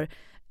jag har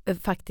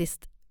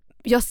faktiskt,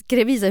 jag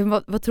skrev i sig,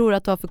 vad tror du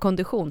att du har för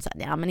kondition? Så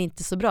här, ja, men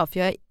inte så bra, för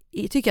jag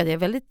tycker att det är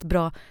väldigt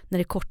bra när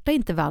det är korta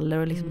intervaller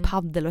och liksom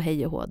paddel och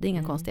hej och hå, det är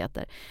inga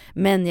konstigheter.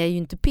 Men jag är ju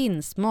inte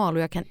pinsmal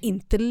och jag kan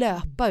inte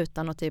löpa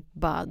utan att typ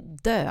bara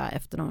dö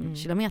efter någon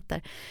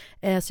kilometer.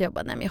 Så jag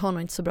bara, nej men jag har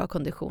nog inte så bra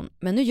kondition.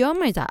 Men nu gör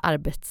man ju så här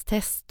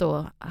arbetstest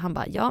och han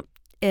bara, ja,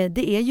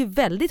 det är ju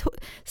väldigt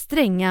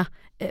stränga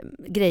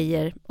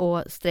grejer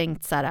och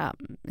strängt så här,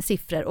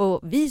 siffror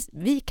och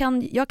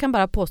jag kan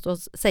bara påstå och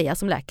säga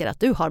som läkare att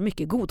du har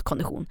mycket god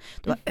kondition.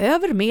 Du har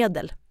över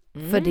medel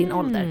för din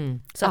ålder.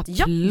 Så att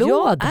jag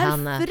är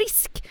Hanna.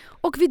 Frisk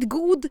och vid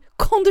god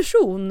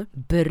kondition.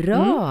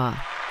 Bra.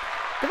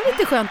 Det var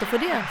lite skönt att få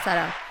det så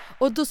här.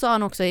 Och då sa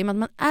han också, i och med att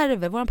man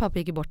ärver, vår pappa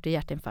gick bort i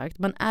hjärtinfarkt,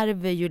 man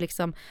ärver ju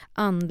liksom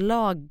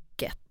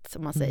anlaget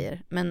som man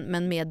säger,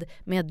 men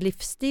med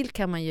livsstil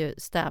kan man ju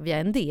stävja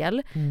en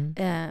del,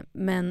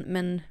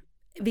 men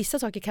vissa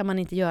saker kan man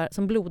inte göra,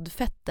 som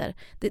blodfetter,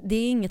 det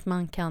är inget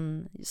man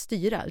kan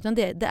styra, utan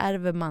det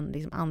ärver man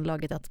liksom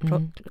anlaget att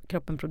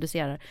kroppen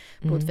producerar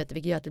blodfetter,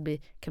 vilket gör att det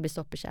kan bli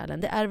stopp i kärlen.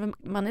 Det ärver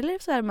man, eller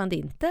så ärver man det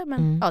inte,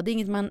 men ja, det är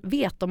inget man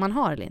vet om man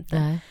har eller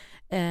inte.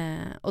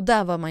 Och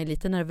där var man ju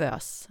lite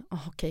nervös.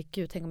 Okej,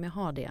 gud, tänk om jag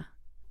har det.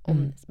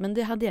 Men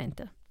det hade jag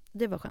inte.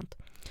 Det var skönt.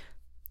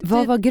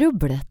 Vad var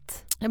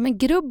grubblet? Ja, men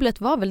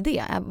grubblet var väl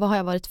det. Vad har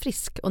jag varit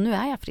frisk? Och nu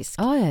är jag frisk.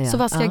 Ja. Så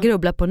vad ska jag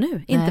grubbla på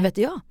nu? Inte vet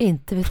jag.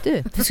 Inte vet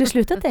du. Du ska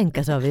sluta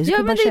tänka, sa vi.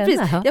 Ja, men det är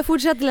precis. Jag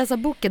fortsätter läsa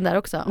boken där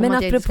också. Men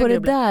apropå det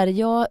där,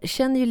 jag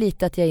känner ju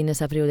lite att jag är inne i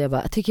så här period.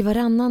 Jag tycker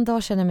varannan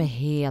dag känner jag mig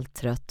helt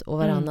trött. Och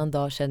varannan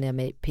dag känner jag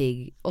mig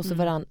pigg. Och så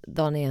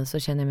varannan igen så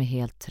känner jag mig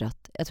helt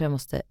trött. Jag tror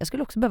jag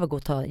skulle också behöva gå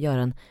och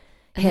göra en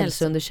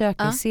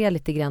hälsoundersökning, se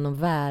lite grann om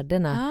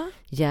värdena,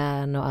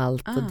 järn och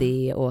allt och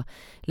det,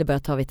 eller börja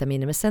ta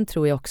vitaminer. Men sen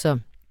tror jag också,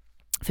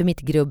 för mitt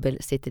grubbel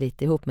sitter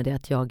lite ihop med det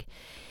att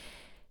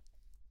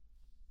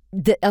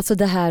alltså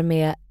det här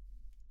med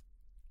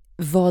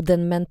vad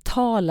den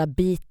mentala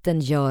biten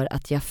gör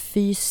att jag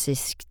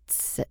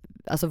fysiskt,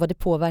 alltså vad det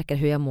påverkar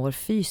hur jag mår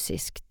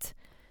fysiskt.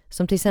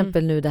 Som till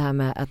exempel nu det här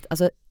med att,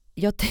 alltså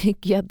jag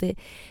tänker att det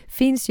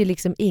finns ju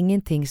liksom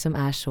ingenting som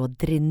är så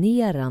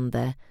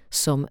dränerande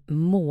som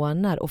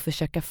månar och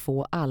försöka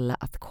få alla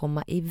att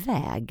komma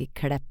iväg.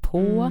 Klä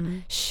på,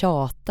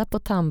 tjata på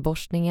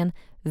tandborstningen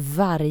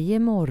varje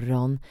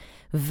morgon,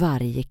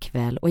 varje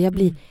kväll. Och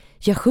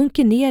jag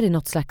sjunker ner i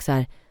något slags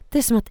här, det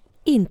är som att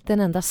inte en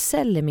enda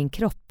cell i min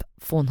kropp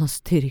får någon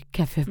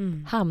styrka, för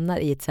jag hamnar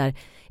i ett så här,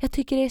 jag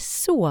tycker det är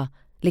så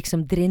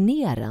liksom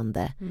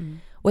dränerande.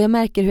 Och jag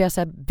märker hur jag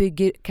så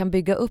här kan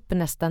bygga upp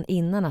nästan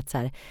innan att så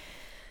här,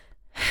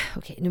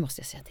 okej, nu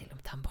måste jag säga till om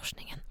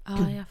tandborstningen.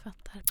 Ja, jag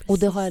fattar. Precis. Och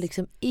då har jag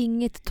liksom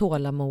inget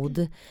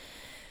tålamod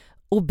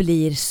och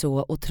blir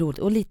så otroligt.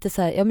 Och lite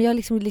så här, men jag har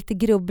liksom lite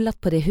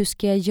grubblat på det. Hur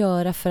ska jag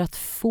göra för att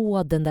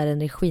få den där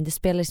energin? Det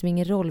spelar liksom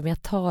ingen roll om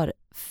jag tar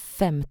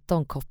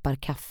 15 koppar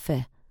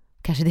kaffe.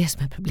 Kanske det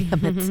som är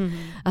problemet.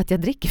 Att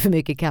jag dricker för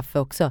mycket kaffe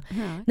också.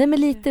 Nej,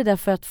 men lite där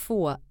för att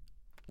få.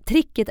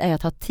 Tricket är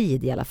att ha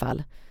tid i alla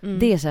fall.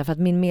 Det är så här för att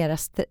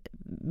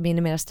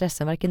minimera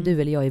stressen. Varken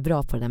du eller jag är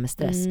bra på det där med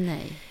stress.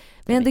 Nej.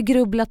 Men jag har ändå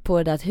grubblat på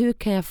det där, att hur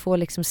kan jag få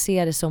liksom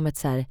se det som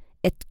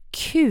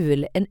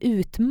en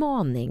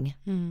utmaning.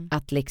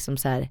 Att liksom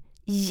så här,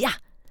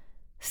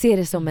 se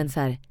det som en så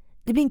här,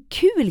 det blir en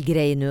kul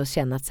grej nu att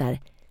känna att så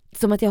här,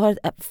 som att jag har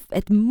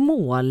ett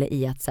mål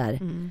i att så här,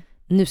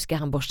 nu ska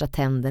han borsta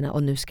tänderna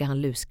och nu ska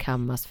han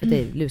luskammas,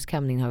 för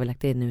luskamningen har vi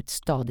lagt in i ett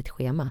stadigt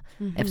schema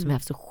eftersom jag har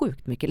haft så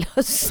sjukt mycket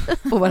löss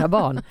på våra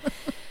barn.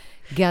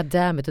 God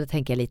damn it, och då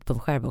tänker jag lite på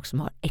mig själv också som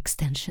har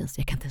extensions,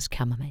 jag kan inte ens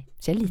kamma mig.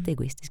 Så jag är lite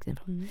egoistisk.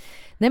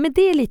 Nej, men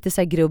det är lite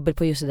så här grubbel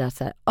på just det där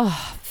så här,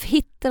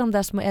 hitta de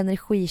där små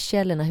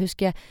energikällorna. Hur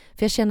ska jag,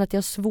 för jag känner att jag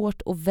har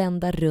svårt att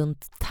vända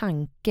runt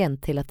tanken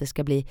till att det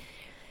ska bli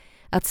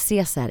att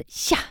se så här,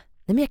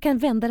 men jag kan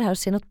vända det här och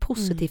se något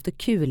positivt och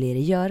kul i det.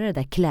 Göra det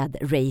där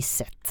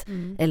klädracet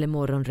eller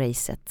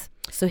morgonracet.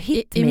 Så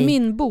I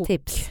min bok,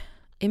 tips.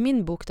 I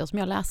min bok då, som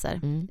jag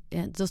läser,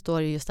 så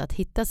står det just att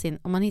hitta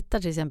om man hittar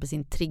till exempel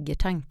sin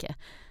triggertanke,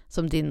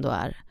 som din då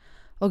är,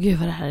 gud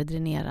vad det här är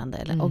dränerande,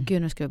 eller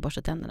gud nu ska vi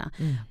borsta tänderna.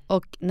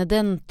 Och när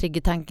den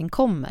triggertanken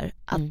kommer,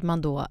 att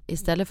man då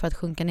istället för att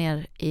sjunka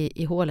ner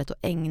i hålet och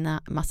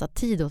ägna massa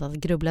tid åt att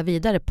grubbla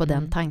vidare på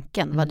den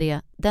tanken, vad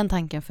den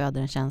tanken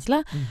föder en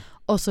känsla,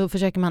 och så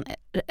försöker man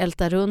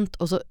älta runt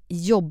och så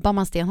jobbar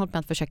man stenhårt med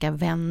att försöka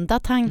vända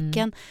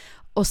tanken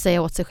och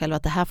säga åt sig själv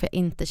att det här får jag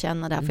inte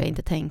känna, det här får jag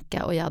inte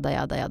tänka, och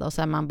jada. Och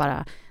så är man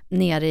bara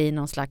nere i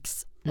någon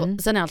slags,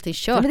 och sen är allting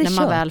kört när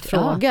man väl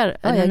frågar.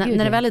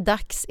 När det väl är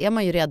dags är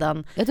man ju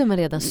redan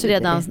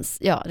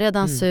sur.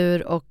 Redan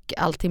sur, och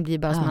allting blir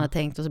bara som man har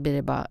tänkt, och så blir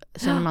det bara,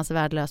 känner man sig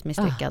värdelös,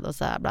 misslyckad och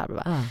så här bla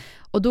bla bla.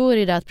 Och då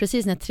är det att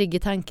precis när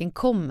triggertanken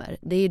kommer,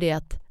 det är ju det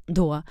att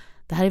då,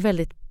 det här är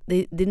väldigt,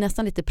 det är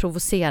nästan lite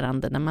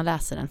provocerande när man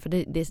läser den, för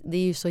det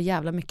är ju så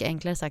jävla mycket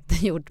enklare sagt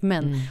än gjort,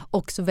 men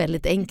också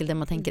väldigt enkelt när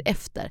man tänker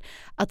efter.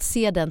 Att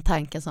se den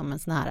tanken som en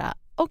sån här,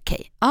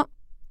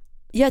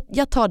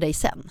 jag tar dig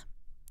sen.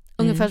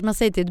 Ungefär som man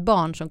säger till ett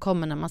barn som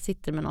kommer när man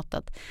sitter med något,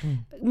 att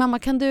mamma,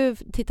 kan du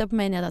titta på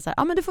mig när jag är så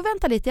här, men du får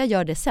vänta lite, jag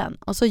gör det sen.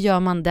 Och så gör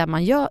man det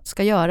man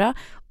ska göra,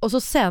 och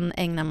så sen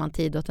ägnar man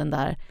tid åt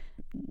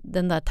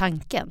den där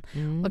tanken.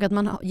 Och att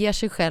man ger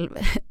sig själv,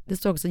 det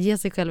står också, ge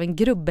sig själv en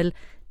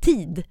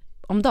grubbeltid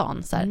om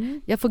dagen. Så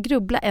här. Jag får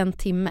grubbla 1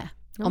 timme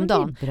om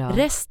dagen.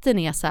 Resten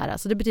är så här,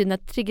 så det betyder när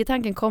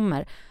triggertanken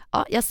kommer,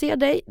 jag ser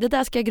dig, det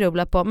där ska jag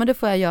grubbla på, men det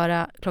får jag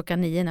göra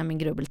 9:00 när min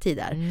grubbeltid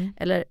är.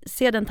 Eller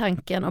se den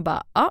tanken och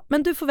bara,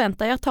 men du får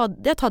vänta, jag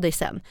tar dig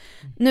sen.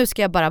 Nu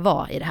ska jag bara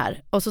vara i det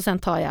här. Och så sen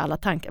tar jag alla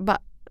tankar.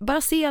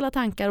 Bara se alla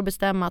tankar och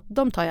bestämma att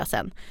de tar jag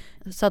sen.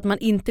 Så att man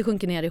inte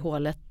sjunker ner i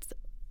hålet,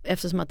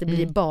 eftersom att det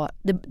blir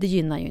det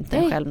gynnar ju inte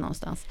en själv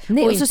någonstans.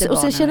 Nej, och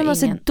så känner man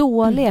sig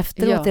dålig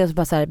efteråt. Det är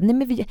bara så här, nej,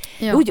 men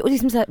och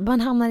liksom så här,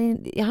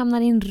 jag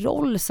hamnar i en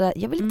roll så här,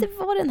 jag vill inte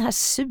vara den här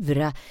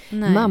sura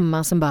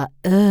mamman som bara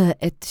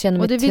känner mig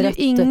trött. Och det vill ju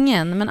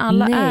ingen, men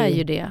alla är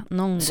ju det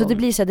någon gång. Så det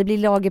blir så här, det blir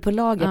lager på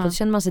lager, så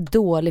känner man sig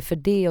dålig för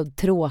det och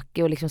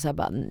tråkig och liksom så här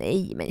bara,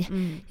 nej,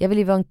 men jag vill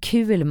ju vara en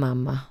kul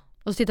mamma.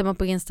 Och så tittar man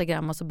på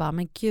Instagram och så bara,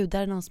 men gud,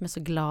 där är någon som är så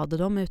glad och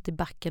de är ute i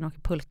backen och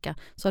åker pulka.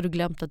 Så har du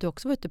glömt att du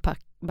också var ute i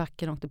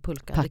backen och åkte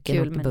pulka. Packen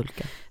det är kul, och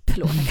pulka.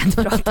 Förlåt, jag kan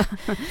inte prata.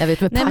 Jag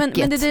vet med packet.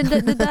 Men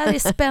det där är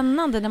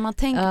spännande när man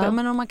tänker på,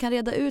 men om man kan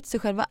reda ut sig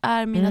själv, vad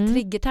är mina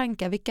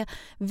triggertankar?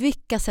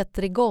 Vilka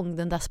sätter igång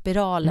den där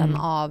spiralen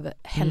av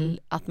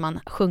att man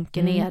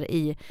sjunker ner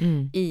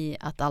i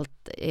att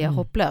allt är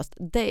hopplöst?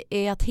 Det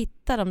är att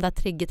hitta de där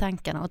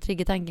triggertankarna, och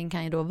triggertanken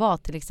kan ju då vara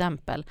till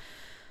exempel,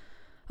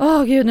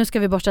 gud, nu ska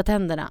vi borsta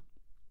tänderna.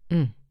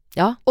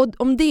 Ja. Och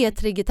om det är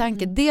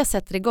triggertanken, det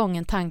sätter igång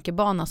en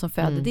tankebana som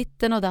föder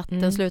ditten och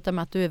datten, slutar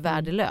med att du är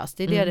värdelös.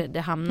 Det är det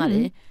hamnar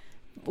i,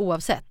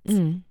 oavsett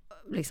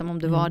liksom om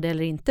du var det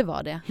eller inte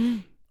var det.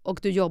 Och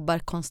du jobbar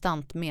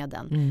konstant med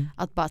den.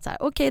 Att bara så här,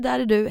 okej, där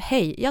är du,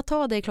 hej, jag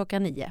tar dig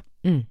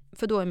 9:00.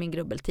 För då är min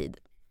grubbeltid.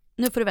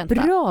 Nu får du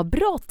vänta.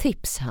 Bra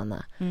tips,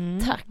 Hanna.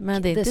 Tack.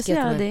 Men det är inte så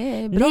jävla,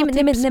 det är bra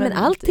tips. Men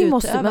allting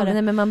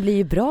måste man blir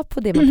ju bra på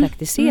det man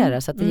praktiserar,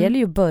 så att det gäller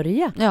ju att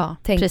börja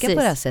tänka på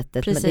det här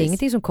sättet. Men det är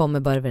ingenting som kommer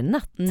bara över en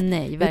natt.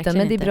 Nej, verkligen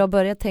men det är inte. bra att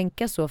börja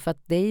tänka så, för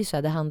att det är ju så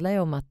här, det handlar ju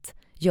om att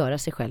göra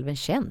sig själv en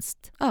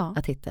tjänst.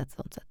 Att hitta ett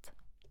sånt sätt.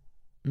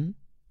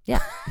 Ja,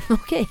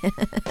 okej.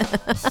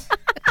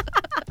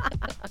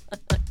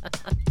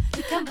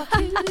 Det kan vara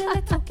kul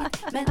eller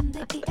tråkigt, men det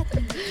är ett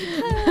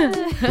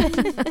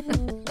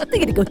Jag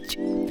tycker det är gott.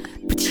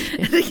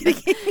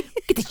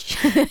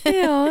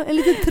 Ja, en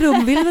liten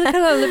trumvirvel, men det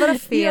kan aldrig vara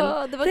fel.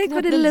 Ja, det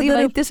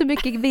var inte så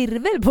mycket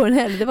virvel på den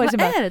heller. Det var vad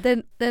liksom är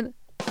det? Den...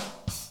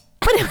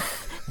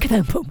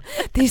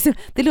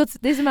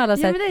 Det är som alla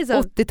så här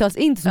 80-tals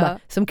intro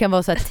som kan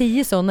vara så här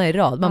 10 sådana i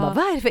rad. Man bara,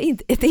 vad är det för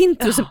ett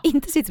intro som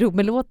inte sitter ihop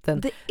med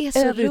låten? Det är så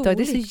roligt. Det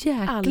är så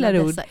jäkla alla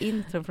roligt. Dessa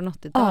intron från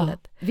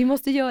 80-talet. Det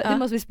måste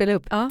vi spela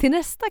upp. Till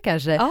nästa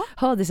kanske.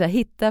 Ha det så här,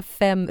 hitta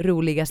 5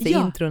 roligaste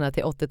introna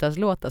till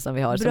 80-talslåtar som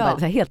vi har. Som bara,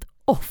 så här, helt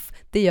off.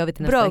 Det gör vi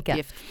till nästa vecka.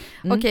 Uppgift.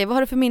 Okej, vad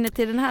har du för minne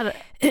till den här?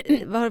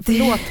 Vad har du för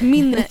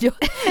låtminne?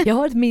 Jag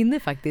har ett minne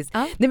faktiskt.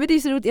 Nej, men det är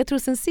så roligt. Jag tror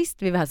sen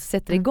sist vi var här så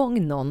sätter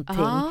igång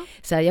någonting.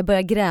 Så här, jag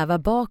börjar gräva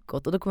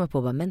bakåt och då kommer jag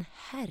på, men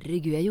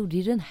herregud, jag gjorde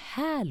ju den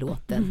här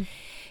låten.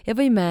 Jag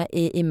var ju med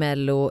i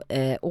Mello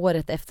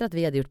året efter att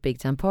vi hade gjort Big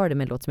Time Party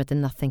med en låt som heter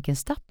Nothing Can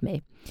Stop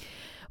Me.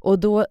 Och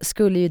då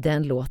skulle ju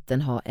den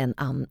låten ha en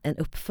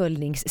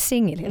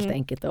uppföljningssingel helt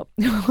enkelt då.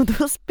 Och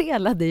då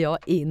spelade jag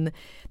in,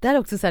 det här är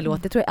också så här låt,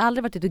 jag tror jag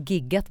aldrig varit ute och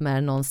giggat med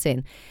den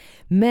någonsin.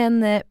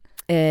 Men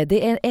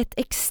det är ett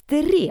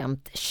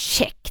extremt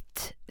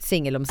käckt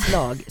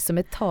singelomslag som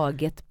är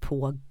taget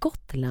på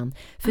Gotland.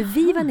 För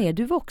vi var ner,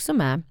 du var också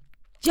med.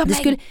 Ja,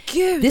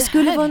 det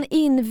skulle vara en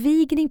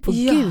invigning på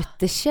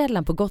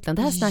Gutekällan på Gotland.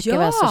 Det här snackar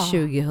vi alltså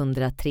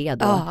 2003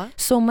 då.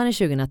 Sommaren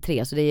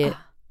 2003, så det är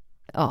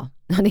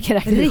ni kan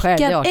räkna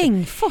Rickard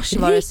Engfors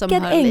var det som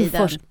höll i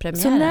den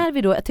premiären. Så när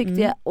vi då, jag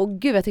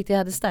tyckte jag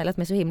hade stylat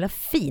mig så himla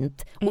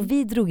fint. Och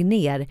vi drog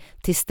ner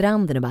till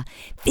stranden och bara,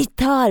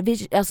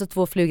 alltså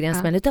 2 flugor i en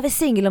smäll, nu tar vi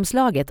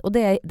singelomslaget. Och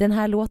det är den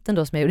här låten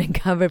då som jag gjorde en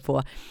cover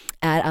på,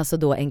 är alltså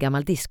då en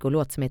gammal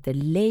discolåt som heter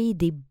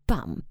Lady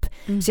Bump.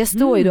 Så jag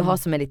står ju då och har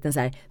som en liten så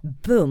här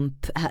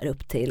bump här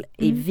upp till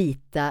i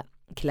vita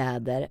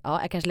kläder.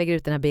 Ja, jag kanske lägger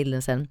ut den här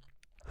bilden sen.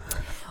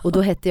 Och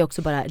då hette jag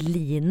också bara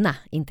Lina,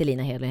 inte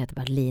Lina Hedlund, hette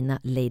bara Lina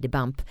Lady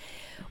Bump.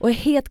 Och jag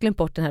har helt glömt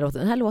bort den här låten.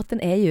 Den här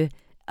låten är ju,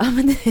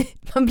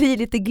 man blir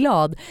lite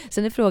glad.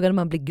 Sen är frågan om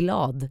man blir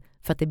glad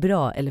för att det är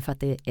bra eller för att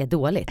det är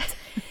dåligt.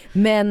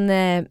 Men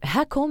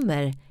här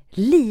kommer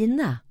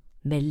Lina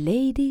med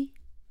Lady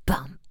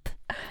Bump.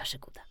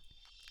 Varsågoda.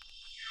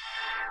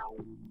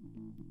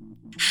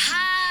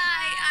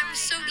 Hi, I'm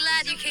so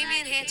glad you came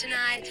in here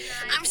tonight.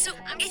 I'm so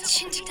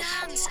itching to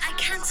dance. I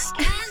can't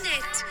stand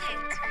it.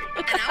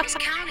 And I was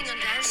counting on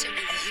dancing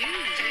with you.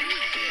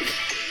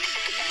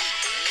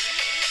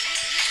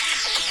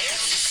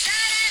 It's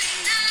Saturday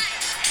night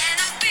and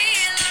I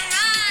feel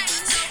alright.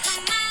 So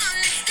come on,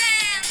 let's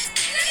dance.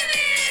 Look at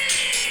me.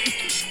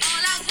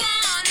 All I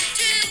wanna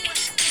do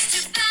is to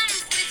bump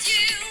with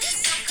you.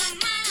 So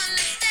come on,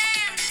 let's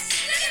dance.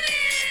 Look at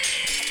me.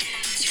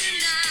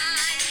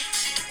 Tonight,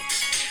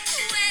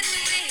 when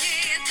we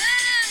hear the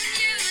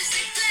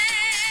music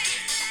play,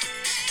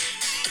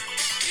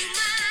 you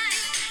might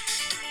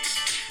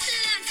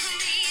learn from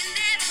me in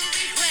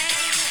every way.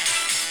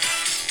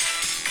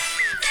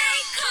 They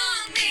call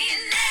me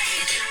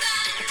Lady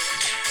Bump,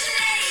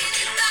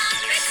 Lady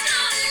Bump, it's no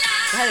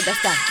lie. Det här är det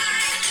bästa.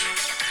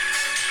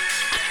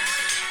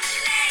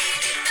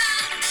 Lady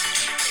Bump,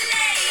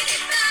 Lady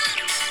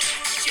Bump,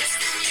 just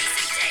the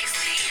music takes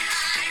me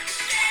high.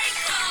 They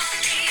call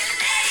me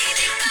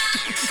Lady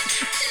Bump,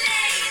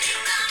 Lady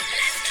Bump,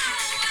 let's go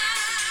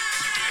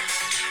on.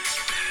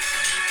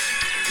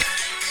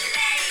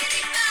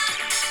 Lady Bump,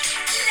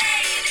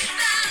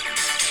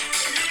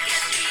 look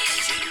at me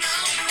and you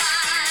know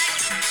why.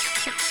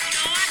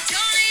 No, I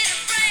don't need a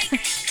break,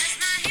 'cause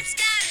my hips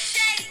gotta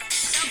shake.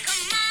 So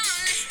come on,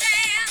 let's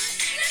dance.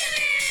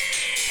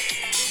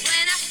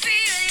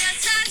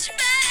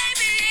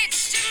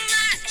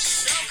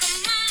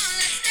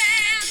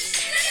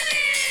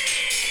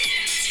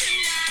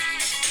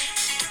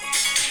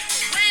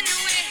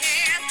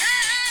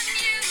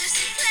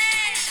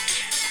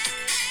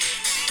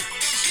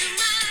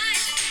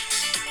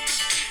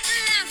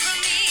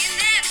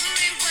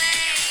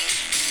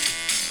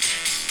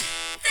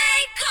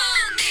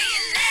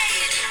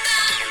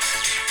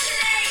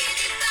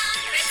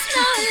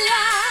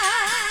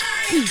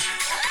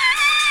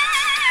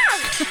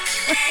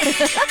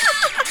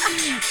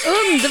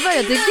 Underbart,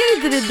 jag tycker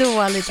inte det är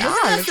dåligt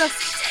alls.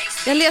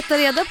 Jag letar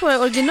reda på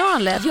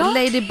originalet.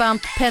 Lady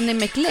Bump, Penny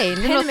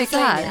McLean. Det låter så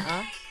här.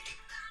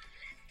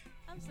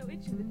 I'm so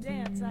itchy to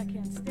dance, I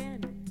can't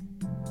stand it.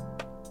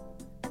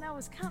 And I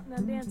was counting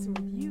on dancing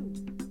with you.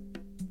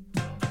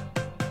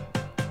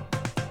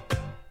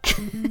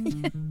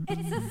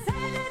 It's a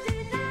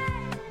Saturday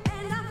night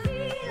and I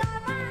feel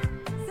alright.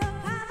 So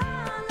come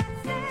on,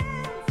 let's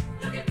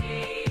dance. Look at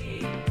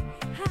me.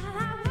 All I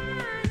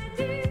wanna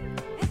do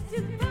is to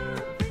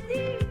bump with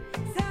you.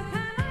 So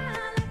come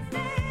on, let's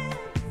dance.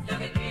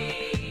 Look at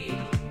me.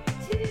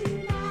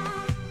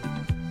 Tonight,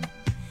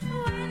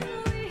 when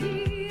we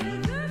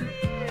hear the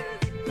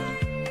music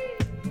play,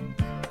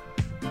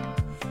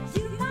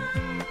 you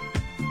might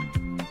love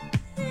for me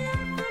in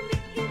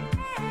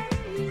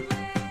any way.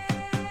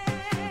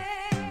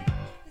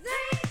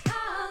 They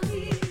call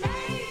me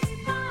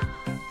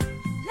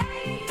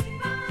Lady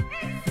Bump,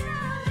 it's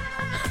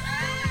alright.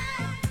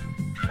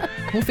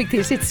 Hon fick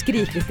till sitt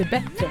skrik lite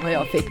bättre än vad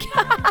jag fick.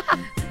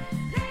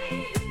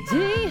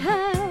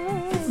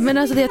 Men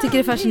alltså det jag tycker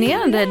är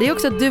fascinerande, det är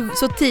också att du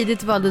så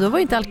tidigt valde, då var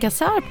inte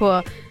Alcazar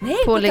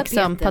på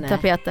liksom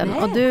tapeten.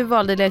 Nej. Och du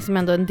valde liksom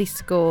ändå en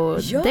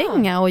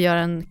disco-dänga och göra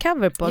en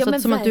cover på. Ja, så men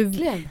att, som att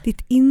verkligen.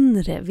 ditt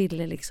inre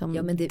ville liksom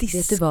Ja, men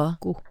vet du vad?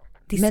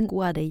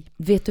 discoa dig.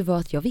 Vet du vad,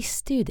 att jag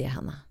visste ju det,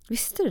 Hanna.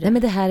 Visste du det? Nej,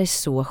 men det här är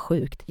så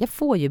sjukt. Jag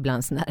får ju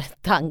ibland såna här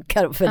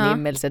tankar och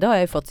förnimmelser. Det har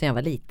jag ju fått sedan jag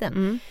var liten.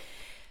 Mm.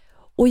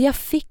 Och jag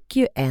fick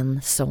ju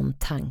en sån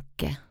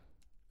tanke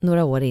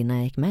några år innan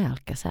jag gick med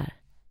Alcazar.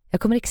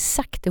 Jag kommer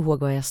exakt ihåg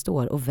var jag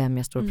står och vem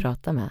jag står och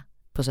pratar med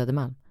på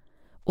Södermalm.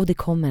 Och det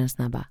kommer en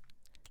sån här bara,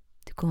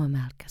 du kommer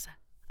med Alcazar.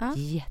 Ja.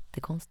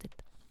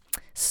 Jättekonstigt.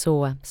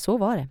 Så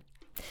var det.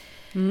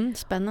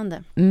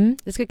 Spännande. Mm.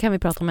 Det kan vi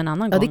prata om en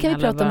annan Ja, gång. det kan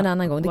vi prata om en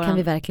annan gång. Det kan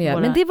vi verkligen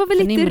göra. Men våra det var väl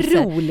lite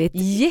förnimmelser. roligt.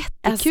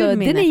 Jättekul Alltså,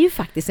 minne. den är ju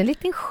faktiskt en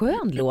liten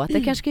skön låt.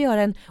 Jag kanske ska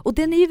göra en, och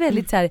den är ju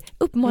väldigt så här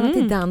uppmanad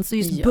till dans och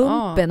just Ja,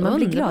 bumpen. Man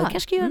blir glad. underbar. Jag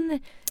kanske ska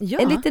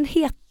göra en liten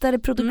hetare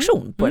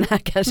produktion på den här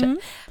kanske.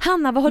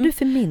 Hanna, vad har du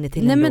för minne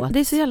till Nej, en men låt? det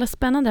är så jävla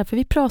spännande för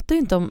vi pratar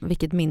ju inte om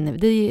vilket minne.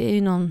 Det är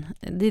ju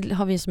det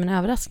har vi ju som en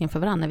överraskning för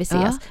varandra när vi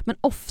ses. Ja. Men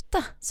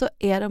ofta så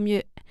är de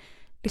ju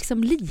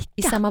liksom lika.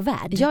 I samma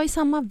värld? Ja, i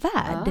samma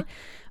värld. Ja.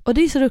 Och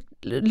det är så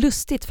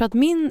lustigt för att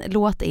min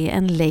låt är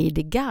en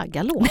Lady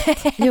Gaga-låt.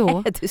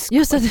 Jo,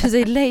 just att du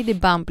säger Lady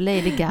Bump,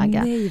 Lady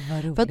Gaga. Nej,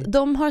 vad roligt. För att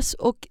de har,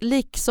 och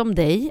liksom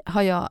dig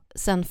har jag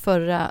sen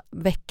förra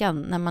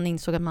veckan när man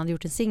insåg att man hade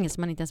gjort en singel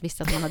som man inte ens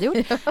visste att man hade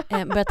gjort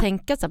började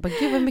tänka så här, bara,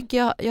 gud vad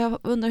mycket jag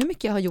undrar hur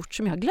mycket jag har gjort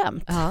som jag har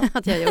glömt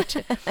att jag har gjort.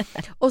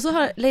 Och så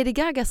har Lady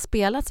Gaga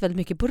spelats väldigt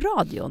mycket på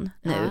radion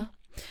nu. Ja.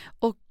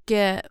 Och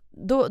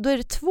då är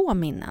det 2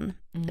 minnen.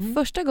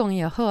 Första gången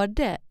jag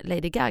hörde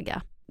Lady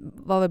Gaga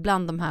var väl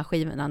bland de här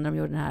skivorna när de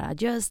gjorde den här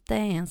Just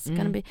Dance,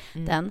 gonna be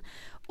den.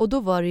 Och då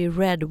var det ju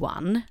Red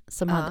One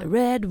som hade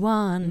Red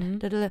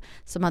One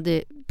som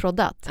hade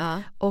proddat.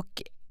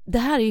 Och det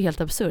här är ju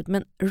helt absurt,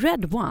 men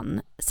Red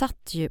One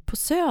satt ju på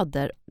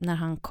Söder när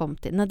han kom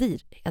till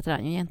Nadir, heter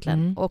han ju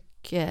egentligen,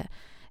 och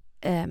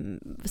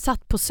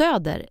satt på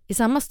Söder i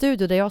samma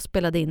studio där jag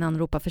spelade in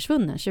Anropa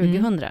försvunnen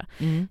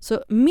 2000.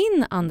 Så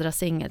min andra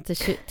singel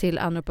till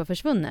Anropa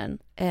försvunnen,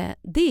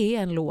 det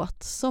är en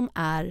låt som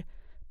är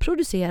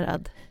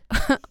producerad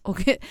och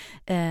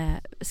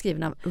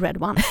skriven av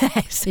Red One.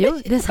 Jo,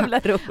 det är så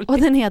roligt. Och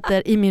den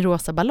heter I min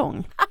rosa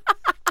ballong.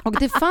 Och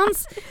det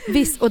fanns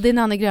och det är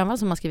Nanne Grönvall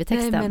som har skrivit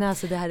texten. Nej, men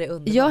alltså det här är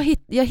underbart.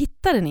 Jag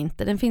hittar den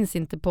inte. Den finns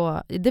inte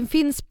på, den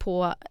finns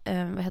på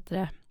vad heter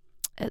det?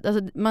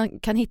 Alltså, man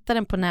kan hitta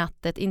den på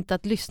nätet, inte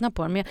att lyssna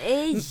på den. Men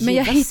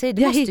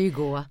det måste ju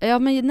gå. Ja,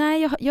 men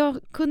nej, jag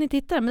kunde inte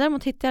hitta den. Men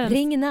däremot hittade jag den.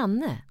 Ring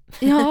Nanne.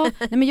 Ja,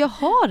 nej, men jag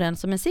har den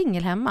som en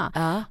singel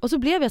hemma. Och så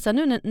blev jag så här,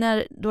 nu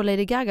när då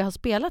Lady Gaga har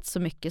spelat så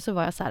mycket så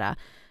var jag så här,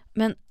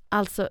 men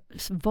alltså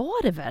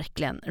var det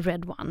verkligen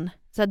Red One?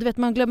 Så här, du vet,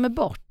 man glömmer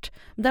bort.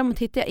 Däremot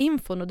hittade jag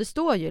infon och det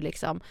står ju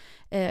liksom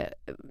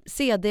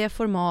CD,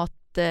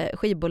 format,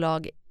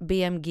 skivbolag,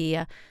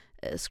 BMG,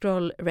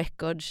 Scroll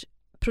Records,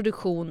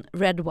 produktion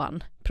Red One,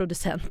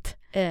 producent,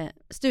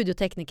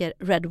 studiotekniker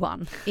Red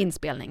One,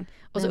 inspelning.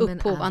 Och så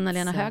upphov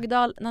Anna-Lena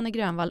Högdahl, Nanne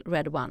Grönvall,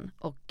 Red One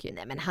och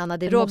Hanna,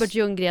 Robert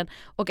Ljunggren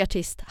och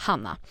artist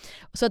Hanna.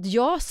 Så att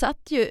jag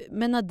satt ju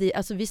med Nadir,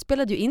 alltså vi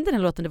spelade ju in den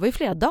här låten, det var ju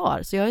flera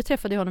dagar, så jag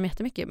träffade honom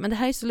jättemycket. Men det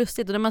här är så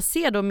lustigt, och när man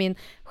ser då min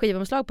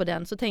skivomslag på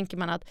den så tänker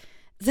man att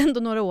sen då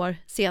några år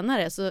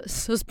senare så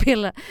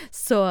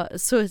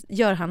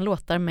gör han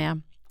låtar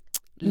med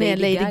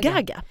Lady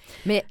Gaga.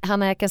 Men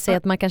Hanna, jag kan säga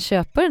att man kan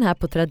köpa den här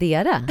på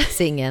Tradera,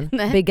 singeln,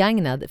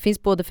 begagnad.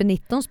 Finns både för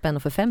 19 spänn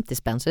och för 50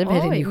 spänn. Så det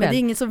är men det är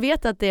ingen som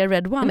vet att det är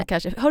Red One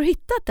kanske. Har du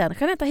hittat den?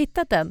 Kan jag inte ha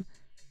hittat den?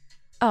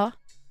 Ja.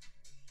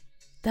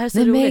 Det här är så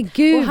roligt. Men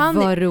gud, och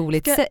vad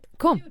roligt.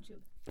 Kom.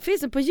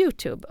 Finns den på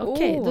YouTube?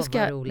 Okej, Åh, då ska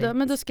vad roligt.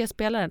 men då ska jag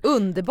spela den.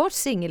 Underbart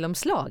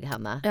singelomslag,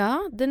 Hanna.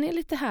 Ja, den är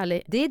lite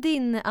härlig. Det är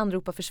din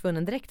anropa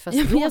försvunnen dräkt fast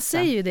Ja, men rosa. jag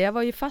säger ju det, jag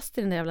var ju fast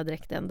i den där jävla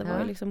dräkten. Det var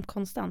Ja. ju liksom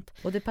konstant.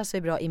 Och det passar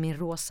ju bra i min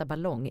rosa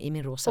ballong, i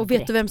min rosa Och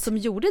dräkt. vet du vem som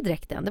gjorde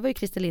dräkten? Det var ju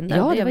Christer Lindar.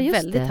 Ja, det det är var jag just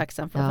väldigt det.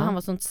 tacksam för. Ja. För han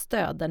var sånt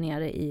stöd där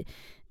nere i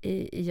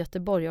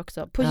Göteborg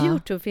också. På Ja.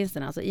 YouTube finns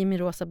den alltså, i min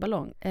rosa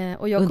ballong.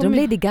 Och jag Undrar om kommer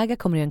Lady Gaga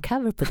kommer göra en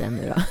cover på den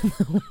nu då?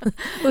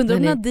 undrar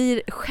om Men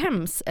Nadir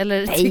skäms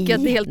eller tycker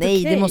att det är helt nej,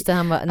 okej. det måste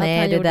han vara. Nej,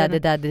 han det gjorde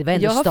var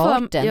ändå Jag har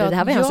starten. ja, det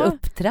här var hans ja,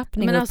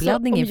 upptrappning men och alltså,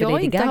 uppladdning om inför jag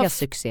Lady inte har Gagas haft-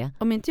 succé.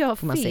 Om inte jag har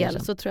Får man säga fel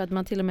så? så tror jag att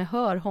man till och med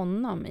hör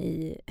honom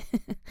i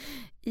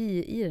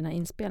den här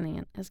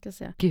inspelningen. Jag ska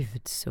se.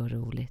 Gud, så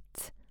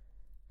roligt.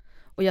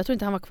 Och jag tror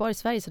inte han var kvar i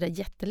Sverige så där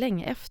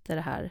jättelänge efter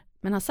det här.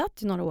 Men han satt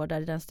ju några år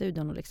där i den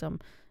studion och liksom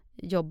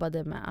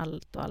jobbade med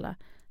allt och alla.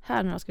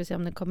 Här nu ska vi se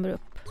om den kommer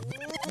upp.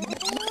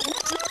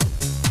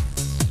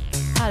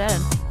 Här är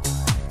den.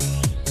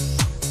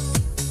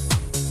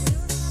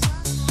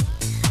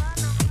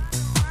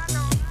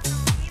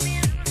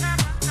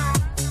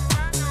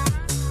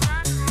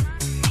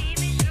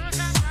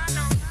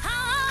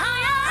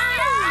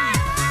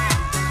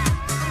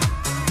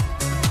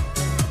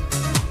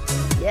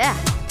 Yeah!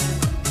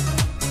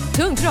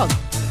 Tung prod.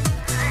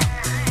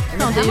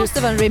 Men det här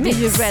måste vara en Det är remix.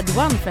 ju Red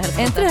One för Är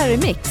helvete. inte det här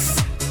remix?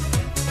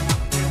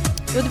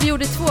 Jo, vi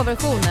gjorde 2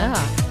 versioner. Ja.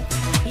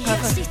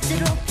 Jag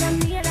sitter och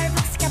planerar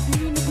vad ska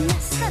bli mitt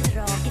nästa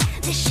drag.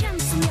 Det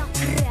känns som jag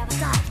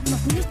prövat allt,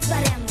 något nytt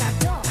varenda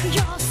dag.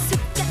 Jag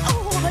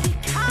suckar, vad du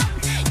kan.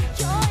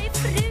 Jag är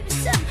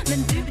frusen,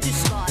 men du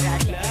svarar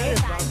nej.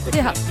 Det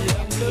är han.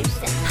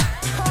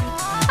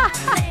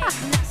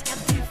 När ska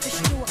du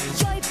förstå?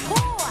 Jag är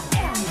på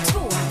 1, 2,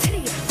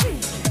 3, 4.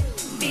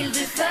 Vill du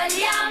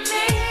följa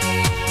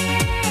med?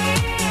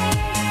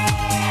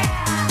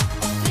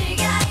 Och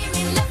flyga i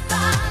min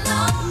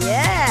luftballong?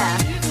 Yeah!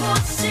 Du får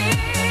se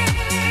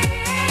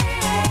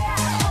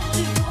om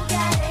du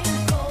vågar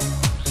en gång.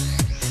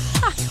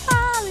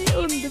 Det är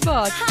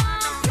underbart.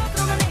 Han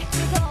pratar om en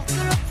äcklig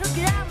dator och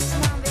program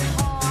som han vill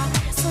ha.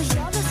 Så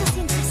jag låtsas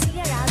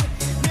intresserad.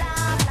 Bla,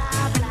 bla,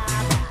 bla,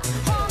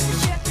 bla. Har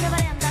försökt med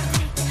varenda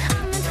trick.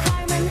 Använt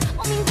charmen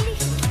och min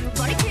blick.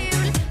 Var det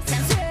kul?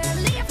 Sen så har jag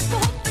levt på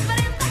hoppet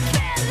varenda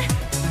kväll.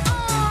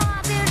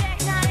 Du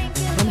räknar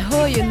enkelt. Man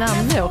hör ju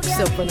Nanne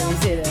också på när vi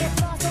ser det.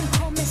 Vet vad som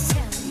kommer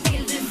sen.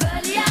 Vill du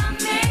följa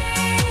med?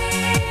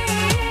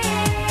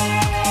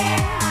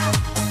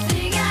 Och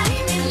flyga i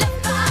min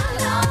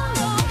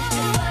luftballong?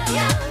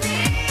 Följa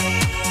med?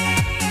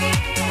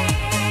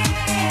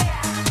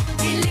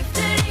 Vi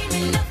lyfter i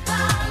min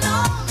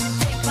luftballong.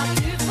 Tänk vad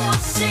du får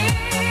se.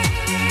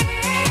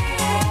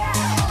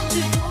 Om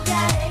du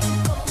vågar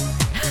en gång.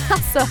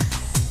 Alltså,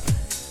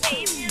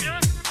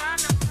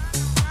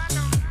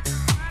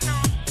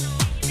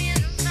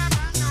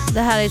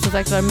 Det här är som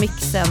sagt var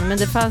mixen, men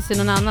det fanns ju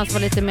någon annan som var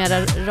lite mer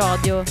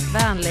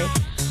radiovänlig.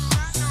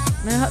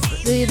 Men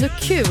det är ju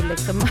kul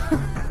liksom.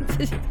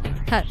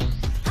 Här.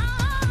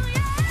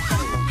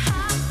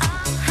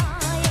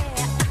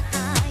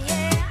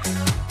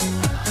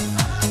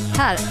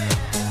 Här.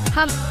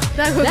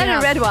 Där sjunger där är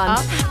han. Red One. Ja.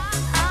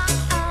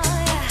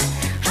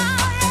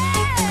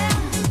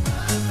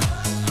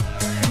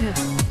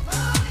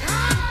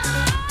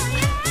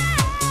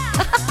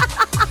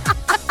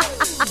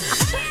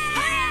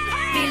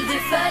 Vill du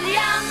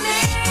följa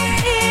med?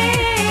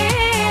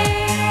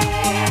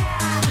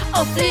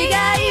 Och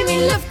flyga i min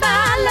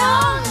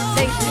luftballong.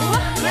 Tänk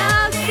vad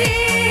jag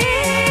ser.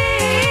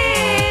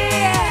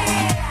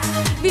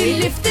 Vi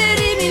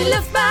lyfter i min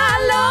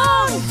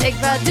luftballong. Tänk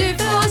vad du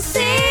får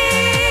se.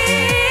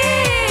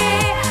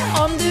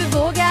 Om du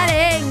vågar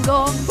en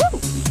gång. Woo!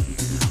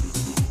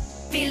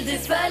 Vill du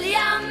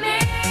följa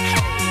med?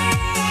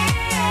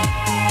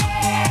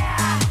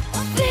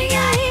 Och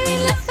flyga i min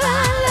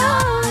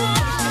luftballong?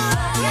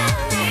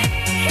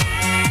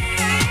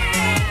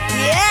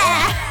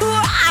 Yeah!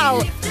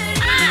 Wow!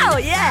 Oh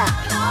yeah!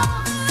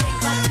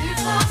 Tänk vad du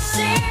får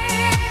se.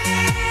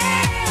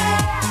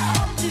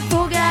 Om du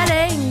Vågar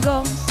en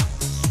gång.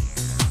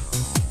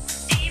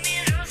 i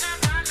min rosa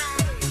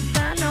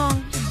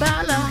ballong.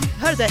 Ballong.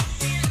 Hör du?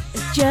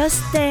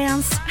 Just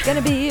dance.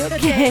 gonna be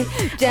okay.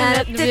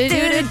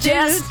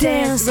 Just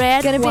dance.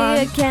 Red Gonna be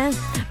one. okay.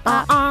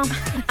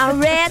 A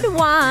red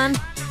one.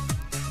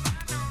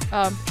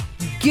 Ja.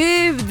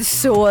 Gud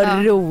så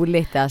Ja.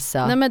 roligt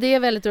alltså. Nej men det är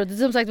väldigt roligt.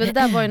 Som sagt, det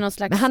där var ju någon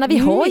slags Men Hanna, vi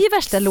har ju mix.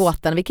 värsta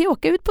låtarna. Vi kan ju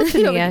åka ut på Ja,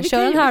 turné, vi köra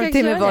kan en ju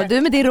halvtimme göra var. det.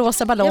 Du med din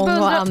rosa ballong Jag bara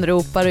och undrar-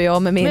 anropar och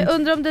jag med min. Men jag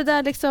undrar om det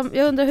där liksom,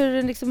 jag undrar hur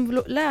den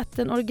liksom lät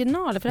den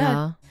original för det här.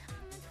 Ja.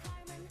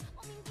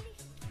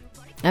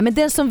 Ja, men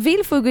den som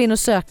vill får gå in och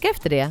söka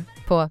efter det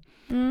på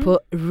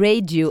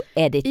Radio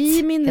Edit.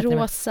 I min heter det.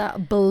 rosa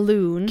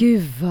balloon.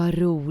 Gud vad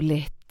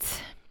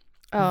roligt.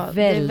 Ja,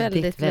 det är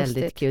väldigt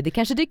lustigt. kul. Det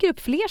kanske dyker upp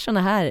fler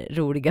såna här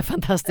roliga,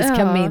 fantastiska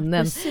Ja,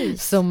 minnen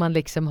precis. som man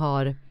liksom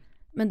har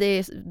Men det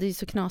är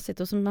så knasigt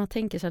och som man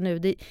tänker så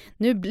här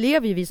nu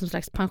blev ju vi som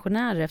slags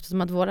pensionärer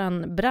eftersom att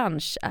våran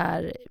bransch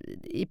är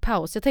i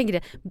paus. Jag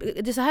tänker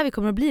det är så här vi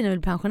kommer att bli när vi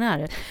blir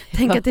pensionärer.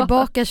 Tänka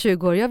tillbaka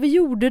 20 år. Ja, vi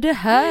gjorde det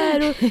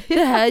här och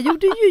det här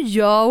gjorde ju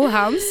jag och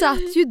han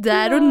satt ju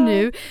där och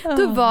nu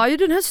då var ju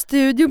den här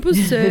studion på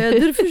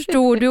Söder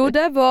förstår du och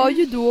där var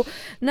ju då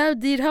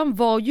Nadir, han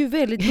var ju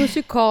väldigt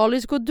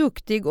musikalisk och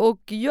duktig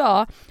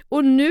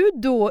och nu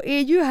då är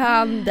ju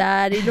han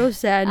där i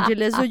Los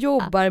Angeles och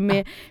jobbar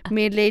med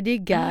Lady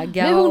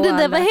Gaga. Men hon den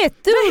där, vad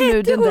hette hon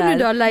nu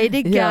då?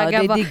 Lady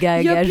Gaga. Ja, Lady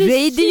Gaga.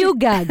 Radio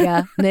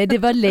Gaga. Nej, det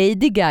var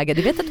Lady Gaga.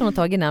 Du vet att hon har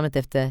tagit namnet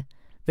efter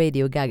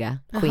Radio Gaga.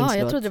 Jaha,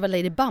 jag trodde det var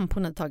Lady Bump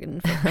hon hade tagit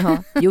den för. Ja,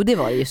 jo, det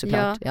var det ju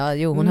såklart.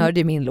 Hon hörde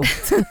ju min låt.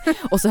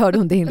 Och så hörde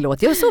hon din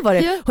låt. Ja, så var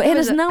det. Och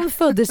hennes namn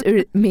föddes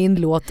ur min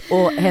låt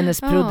och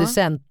hennes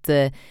producent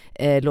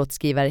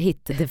låtskrivare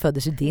hit, det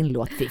föddes ur din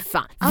låt. Fy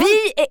fan.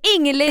 Vi är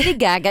ingen Lady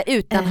Gaga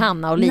utan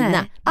Hanna och Lina.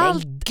 Nej.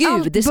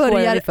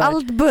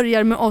 Allt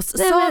börjar med oss.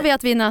 Sa vi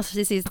att vi är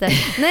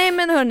narcissister? Nej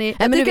men hörni,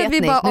 jag tycker att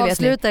vi bara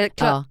avslutar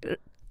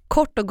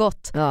kort och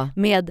gott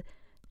med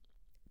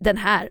den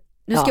här.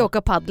 Nu ska jag åka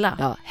och paddla.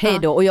 Ja, hej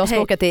då. Och jag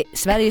ska åka till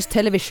Sveriges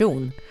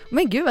Television.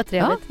 Men gud vad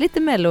trevligt. Ja, lite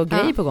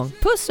mello-grejer på gång.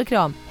 Puss och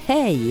kram.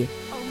 Hej!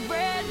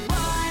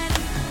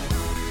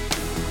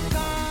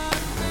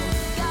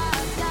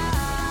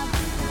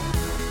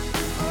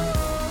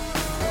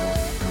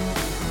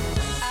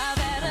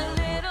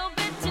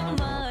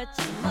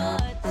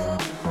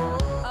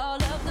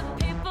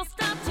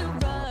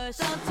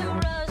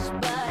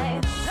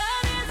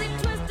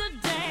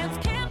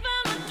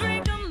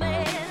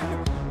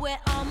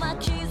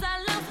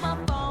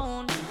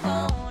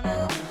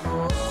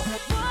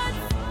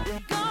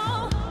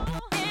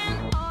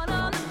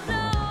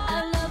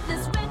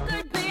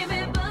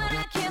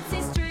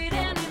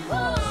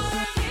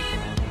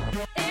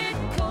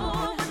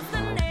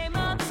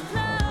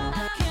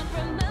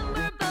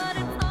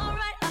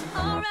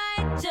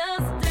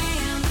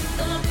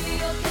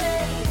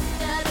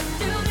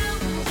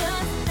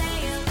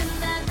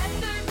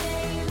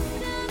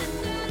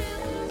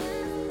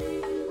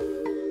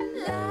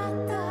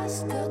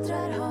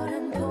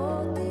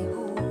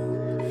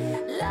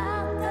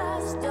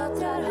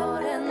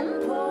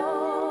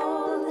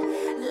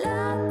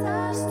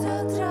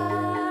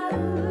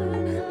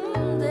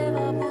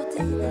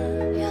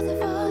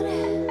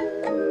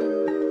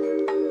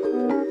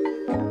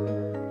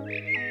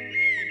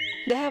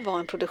 Det här var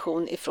en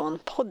produktion ifrån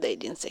Pod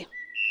Agency.